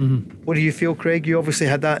position. What do you feel, Craig? You obviously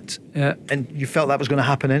had that, and you felt that was going to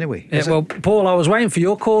happen anyway. Well, Paul, I was waiting for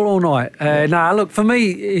your call all night. Look, for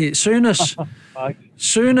me, Souness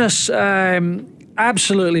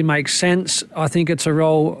absolutely makes sense. I think it's a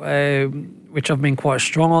role which I've been quite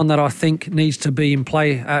strong on that I think needs to be in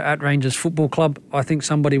play at Rangers Football Club. I think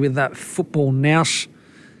somebody with that football nous,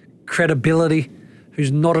 credibility,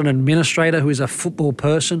 who's not an administrator, who is a football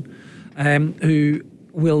person, who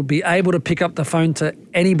will be able to pick up the phone to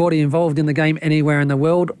anybody involved in the game anywhere in the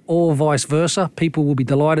world, or vice versa. People will be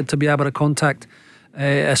delighted to be able to contact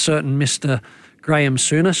a certain Mr. Graham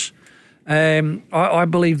Souness. I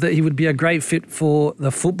believe that he would be a great fit for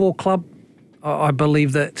the football club. I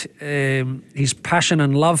believe that his passion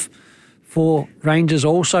and love for Rangers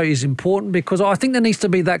also is important, because I think there needs to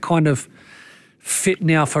be that kind of fit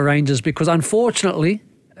now for Rangers, because unfortunately,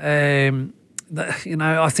 I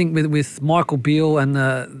think with Michael Beale and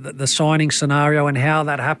the signing scenario and how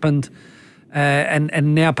that happened,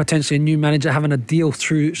 and now potentially a new manager having a deal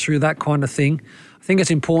through that kind of thing, I think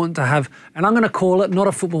it's important to have, and I'm going to call it not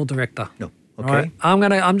a football director. No, okay. Right?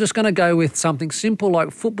 I'm just going to go with something simple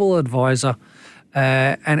like football advisor.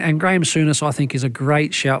 And Graham Souness, I think, is a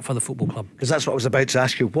great shout for the football club. Because that's what I was about to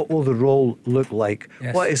ask you. What will the role look like?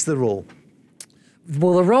 Yes. What is the role?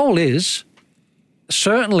 Well, the role is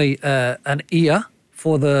certainly an ear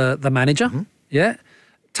for the manager.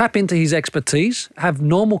 Tap into his expertise, have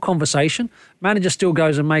normal conversation. Manager still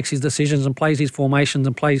goes and makes his decisions and plays his formations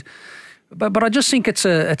and plays. But I just think it's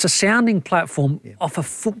a sounding platform of a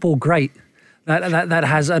football great that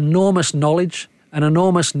has enormous knowledge, an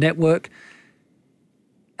enormous network.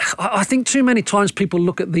 I think too many times people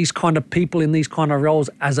look at these kind of people in these kind of roles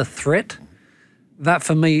as a threat. That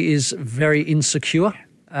for me is very insecure.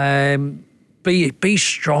 Be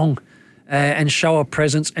strong and show a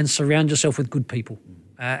presence and surround yourself with good people.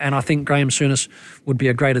 And I think Graham Souness would be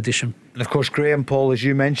a great addition. And of course, Graham, Paul, as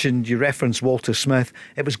you mentioned, you referenced Walter Smith.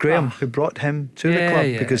 It was Graham who brought him to the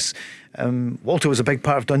club because Walter was a big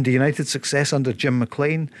part of Dundee United's success under Jim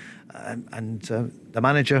McLean, and the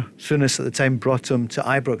manager, Souness, at the time brought him to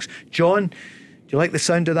Ibrox. John, do you like the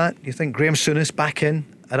sound of that? Do you think Graham Souness back in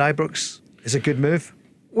at Ibrox is a good move?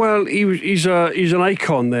 Well, he's an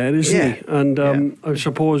icon there, isn't he? And I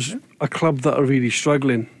suppose a club that are really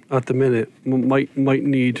struggling at the minute might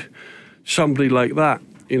need somebody like that.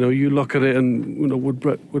 You know, you look at it and, you know,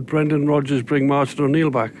 would Brendan Rodgers bring Martin O'Neill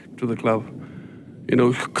back to the club? You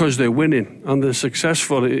know, because they're winning and they're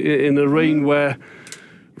successful in a reign where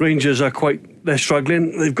Rangers are they're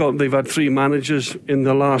struggling. They've had 3 managers in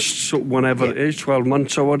the last whenever it is, 12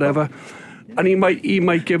 months or whatever. And he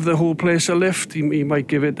might give the whole place a lift. He might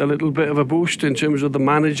give it a little bit of a boost in terms of the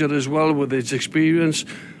manager as well, with his experience.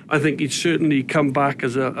 I think he'd certainly come back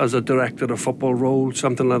as a director of football role,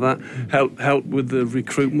 something like that. Help with the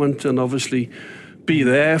recruitment, and obviously be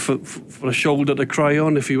there for a shoulder to cry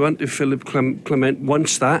on if Philip Clement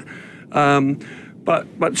wants that.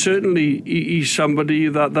 But certainly he's somebody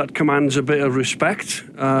that commands a bit of respect.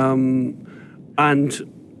 And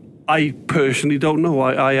I personally don't know.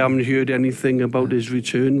 I haven't heard anything about his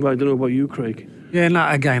return, but I don't know about you, Craig. Yeah, no,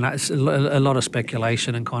 again, it's a lot of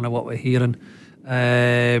speculation and kind of what we're hearing.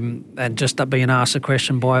 And just that being asked a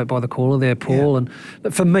question by the caller there, Paul.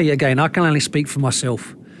 But for me, again, I can only speak for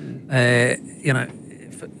myself. You know,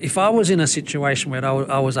 if I was in a situation where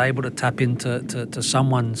I was able to tap into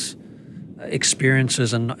someone's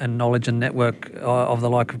experiences and knowledge and network of the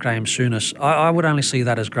like of Graham Souness, I would only see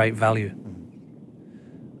that as great value.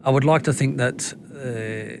 I would like to think that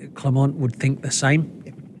Clement would think the same.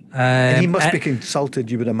 And he must be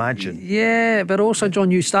consulted, you would imagine. Yeah, but also,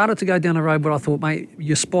 John, you started to go down a road where I thought, mate,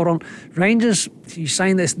 you're spot on. Rangers, you're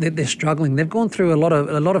saying this, they're struggling. They've gone through a lot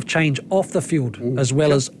of change off the field as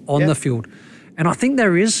well as on the field. And I think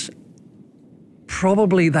there is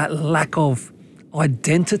probably that lack of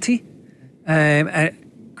identity. Graham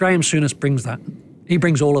Souness brings that. He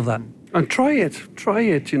brings all of that. And try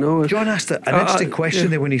it, you know. John asked an interesting question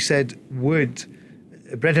there when he said, would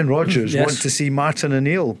Brendan Rodgers want to see Martin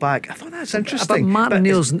O'Neill back? I thought that's interesting. But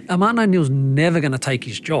Martin O'Neill's never going to take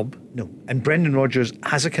his job. No, and Brendan Rodgers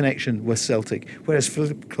has a connection with Celtic, whereas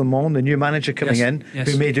Philippe Clement, the new manager coming in,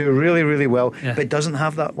 who may do really, really well, but doesn't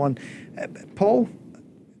have that one. Paul,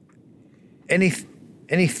 any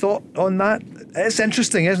thought on that? It's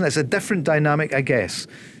interesting, isn't it? It's a different dynamic, I guess.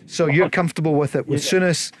 So you're comfortable with it, with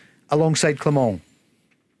Souness alongside Clement?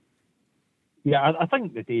 Yeah, I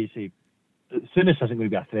think the days Souness isn't going to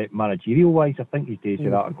be a threat managerial wise. I think his days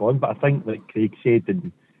of that are gone. But I think, like Craig said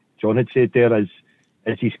and John had said there, is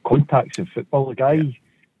his contacts in football. The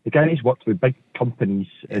guy's worked with big companies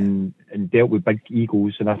and dealt with big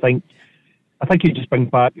egos, and I think he'd just bring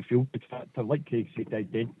back the feel good factor, like Craig said, the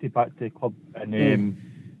identity back to the club. And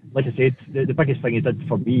like I said, the biggest thing he did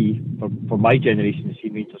for me, for my generation of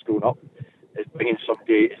seen Rangers growing up, is bringing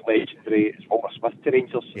somebody as legendary as Walter Smith to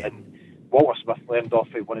Rangers. And Walter Smith learned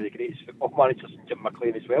off of one of the greatest football managers, Jim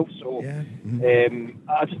McLean, as well. So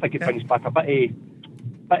I just think it brings back a bit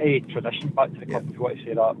of tradition back to the club, if you want to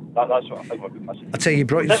say that. That's what I think we've been missing. I'll tell you,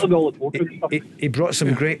 he brought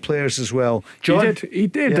some great players as well. John? He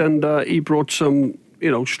did, and he brought some,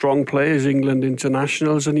 you know, strong players, England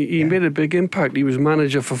internationals, and he made a big impact. He was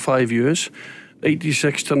manager for 5 years,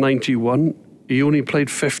 86 to 91. He only played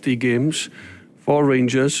 50 games for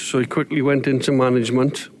Rangers, so he quickly went into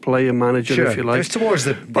management, player manager, if you like. Towards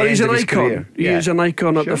but he's an icon. He is an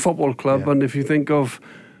icon at the football club, and if you think of,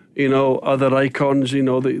 you know, other icons, you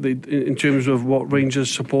know, they in terms of what Rangers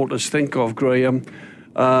supporters think of Graham,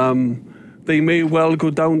 they may well go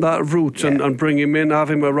down that route and bring him in, have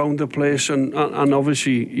him around the place, and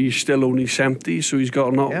obviously he's still only 70, so he's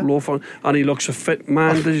got an awful, and he looks a fit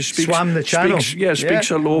man. He swam the channel. Speaks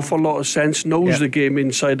an awful lot of sense, knows the game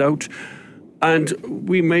inside out. And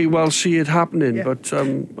we may well see it happening, but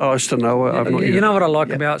as to now, I've not. You know what I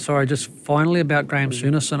like about Graham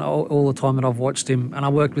Souness, and all the time that I've watched him, and I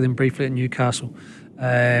worked with him briefly at Newcastle.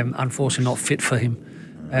 Unfortunately, not fit for him.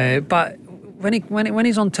 But when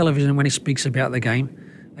he's on television, when he speaks about the game,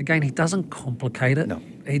 again, he doesn't complicate it. No.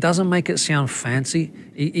 He doesn't make it sound fancy.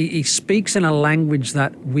 He speaks in a language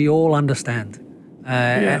that we all understand.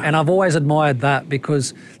 And I've always admired that,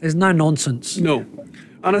 because there's no nonsense. No.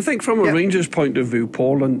 And I think from a Rangers point of view,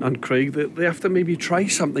 Paul and Craig, they have to maybe try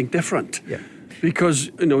something different. Yeah.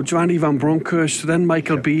 Because, you know, Giovanni Van Bronckhorst, then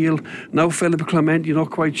Michael Beale, now Philip Clement, you're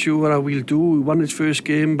not quite sure how he'll do. He won his first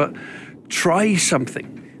game, but try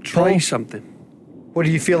something. Try something. What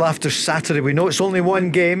do you feel after Saturday? We know it's only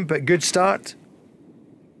one game, but good start.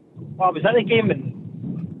 Well, I was at the game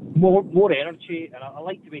and more energy, and I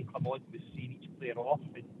liked the way Clement was seeing each player off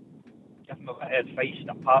and giving him a bit of advice and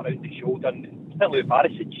a pat out the shoulder, and particularly with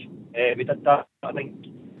Barisic, we did that. I think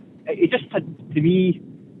it just had, to me,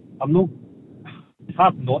 it's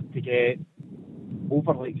hard not to get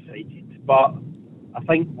overly excited, but I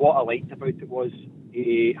think what I liked about it was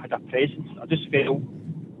he had a presence. I just felt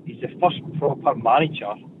he's the first proper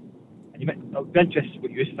manager, and I'll be interested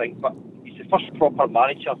what you think, but he's the first proper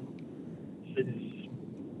manager since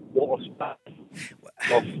Walter Smith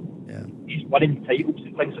of he's winning titles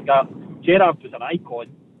and things like that. Gerrard was an icon,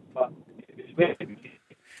 but it was very.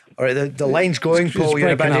 All right, the line's going, Paul. You're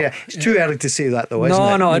about here. It's too early to say that, though, isn't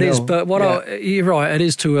it? No, it is. But you're right. It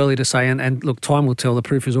is too early to say, and look, time will tell. The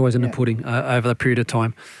proof is always in the pudding over the period of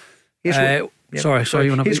time. Sorry.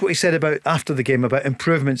 Here's what he said about after the game about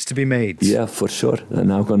improvements to be made. Yeah, for sure.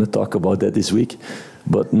 And I'm going to talk about that this week,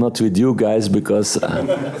 but not with you guys because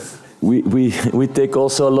we take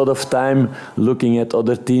also a lot of time looking at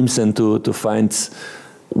other teams and to find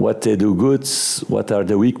what they do good, what are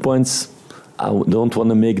the weak points. I don't want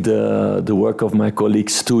to make the work of my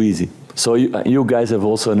colleagues too easy. So you guys have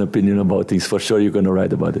also an opinion about things. For sure you're going to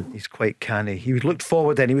write about it. He's quite canny. He looked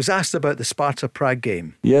forward then. He was asked about the Sparta Prague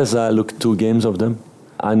game. Yes, I looked 2 games of them.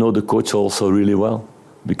 I know the coach also really well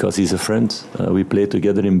because he's a friend. We played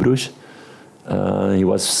together in Bruges. He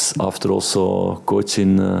was after also coach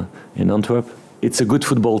in Antwerp. It's a good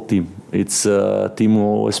football team. It's a team who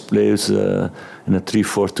always plays in a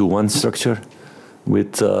 3-4-2-1 structure,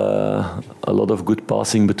 with a lot of good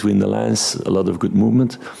passing between the lines, a lot of good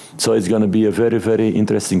movement. So it's going to be a very, very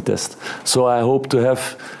interesting test. So I hope to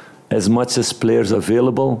have as much as players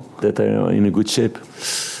available that are in a good shape.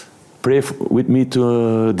 Pray with me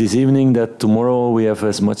this evening that tomorrow we have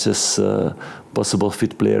as much as possible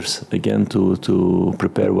fit players again to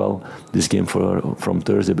prepare well this game from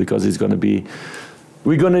Thursday, because it's going to be.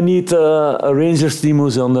 We're going to need a Rangers team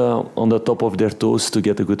who's on the top of their toes to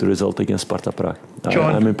get a good result against Sparta Prague.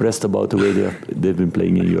 I'm impressed about the way they've been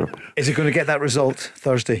playing in Europe. Is it going to get that result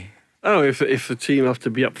Thursday? Oh, if the team have to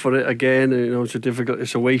be up for it again,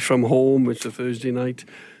 it's away from home, it's a Thursday night.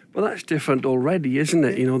 But that's different already, isn't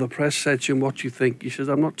it? The press said to him, what do you think? He says,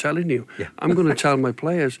 I'm not telling you. Yeah. I'm going to tell my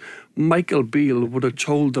players. Michael Beale would have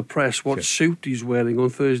told the press what suit he's wearing on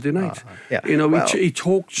Thursday night. He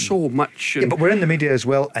talked so much. But we're in the media as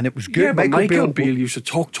well, and it was good. Yeah, but Michael Beale used to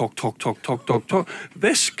talk.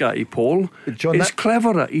 This guy, Paul, is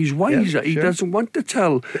cleverer. He's wiser. He doesn't want to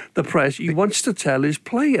tell the press. He wants to tell his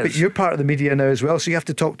players. But you're part of the media now as well, so you have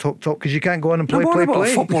to talk, because you can't go on and play. A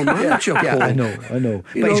football manager, Paul. Yeah, I know.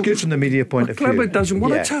 But he's good from the media point of view. Clever doesn't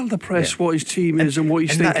want to tell the press what his team is and what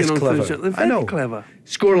he's thinking on Thursday. They're very clever.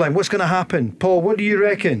 Scoreline, what's going to happen? Paul, what do you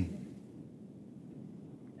reckon?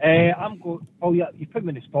 I'm going. Oh, yeah, you put me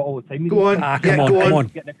in the spot all the time. Go on. Come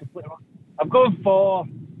on. I'm going for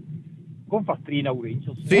 3-0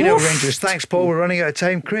 Rangers. 3-0 Rangers. Thanks, Paul. We're running out of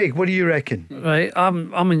time. Craig, what do you reckon? Right,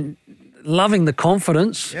 I'm loving the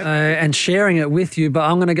confidence and sharing it with you, but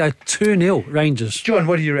I'm going to go 2-0 Rangers. John,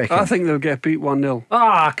 what do you reckon? I think they'll get beat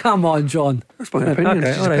 1-0. Come on, John. That's my opinion.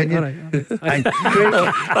 Okay, all right. Craig,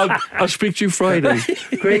 I'll speak to you Friday.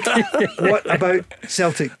 Craig, what about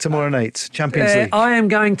Celtic tomorrow night, Champions League? I am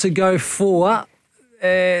going to go for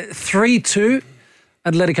 3-2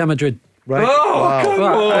 Atletico Madrid. Right. Come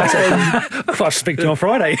on. I'll speak to you on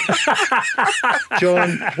Friday.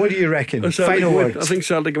 John, what do you reckon? Final words. I think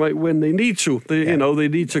Celtic might win. They need to. They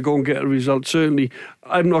need to go and get a result. Certainly,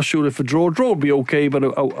 I'm not sure if a draw will be okay, but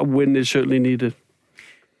a win is certainly needed.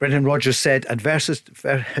 Brendan Rodgers said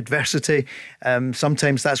adversity,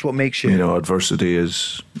 sometimes that's what makes you. Adversity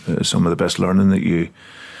is some of the best learning that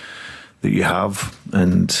you have,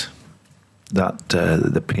 and that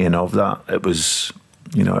the pain of that, it was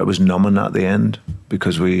numbing at the end,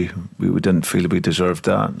 because we didn't feel we deserved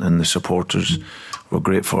that, and the supporters were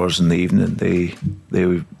great for us in the evening.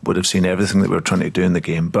 They would have seen everything that we were trying to do in the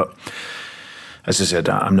game. But as I said,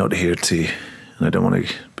 I'm not here to, and I don't want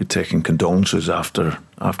to be taking condolences after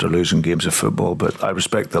losing games of football, but I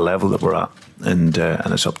respect the level that we're at, and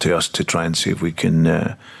it's up to us to try and see if we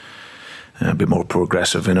can be more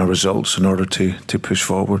progressive in our results in order to push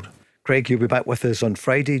forward. Craig, you'll be back with us on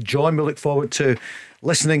Friday. John, we look forward to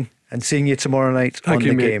listening and seeing you tomorrow night on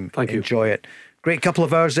the game. Thank you. Enjoy it. Great couple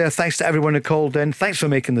of hours there. Thanks to everyone who called in. Thanks for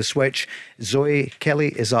making the switch. Zoe Kelly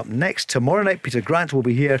is up next. Tomorrow night, Peter Grant will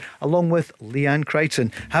be here along with Leanne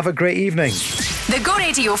Crichton. Have a great evening. The Go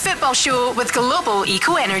Radio Football Show with Global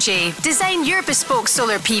Eco Energy. Design your bespoke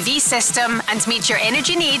solar PV system and meet your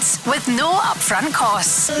energy needs with no upfront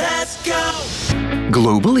costs. Let's go!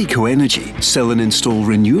 Global Eco Energy sell and install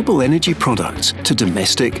renewable energy products to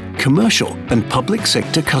domestic, commercial and public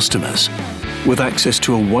sector customers. With access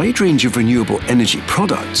to a wide range of renewable energy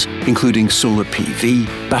products, including solar PV,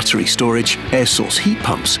 battery storage, air source heat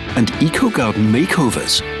pumps, and eco-garden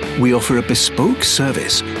makeovers, we offer a bespoke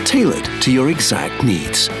service tailored to your exact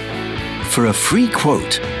needs. For a free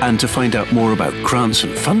quote and to find out more about grants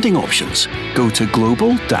and funding options, go to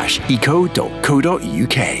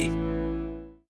global-eco.co.uk.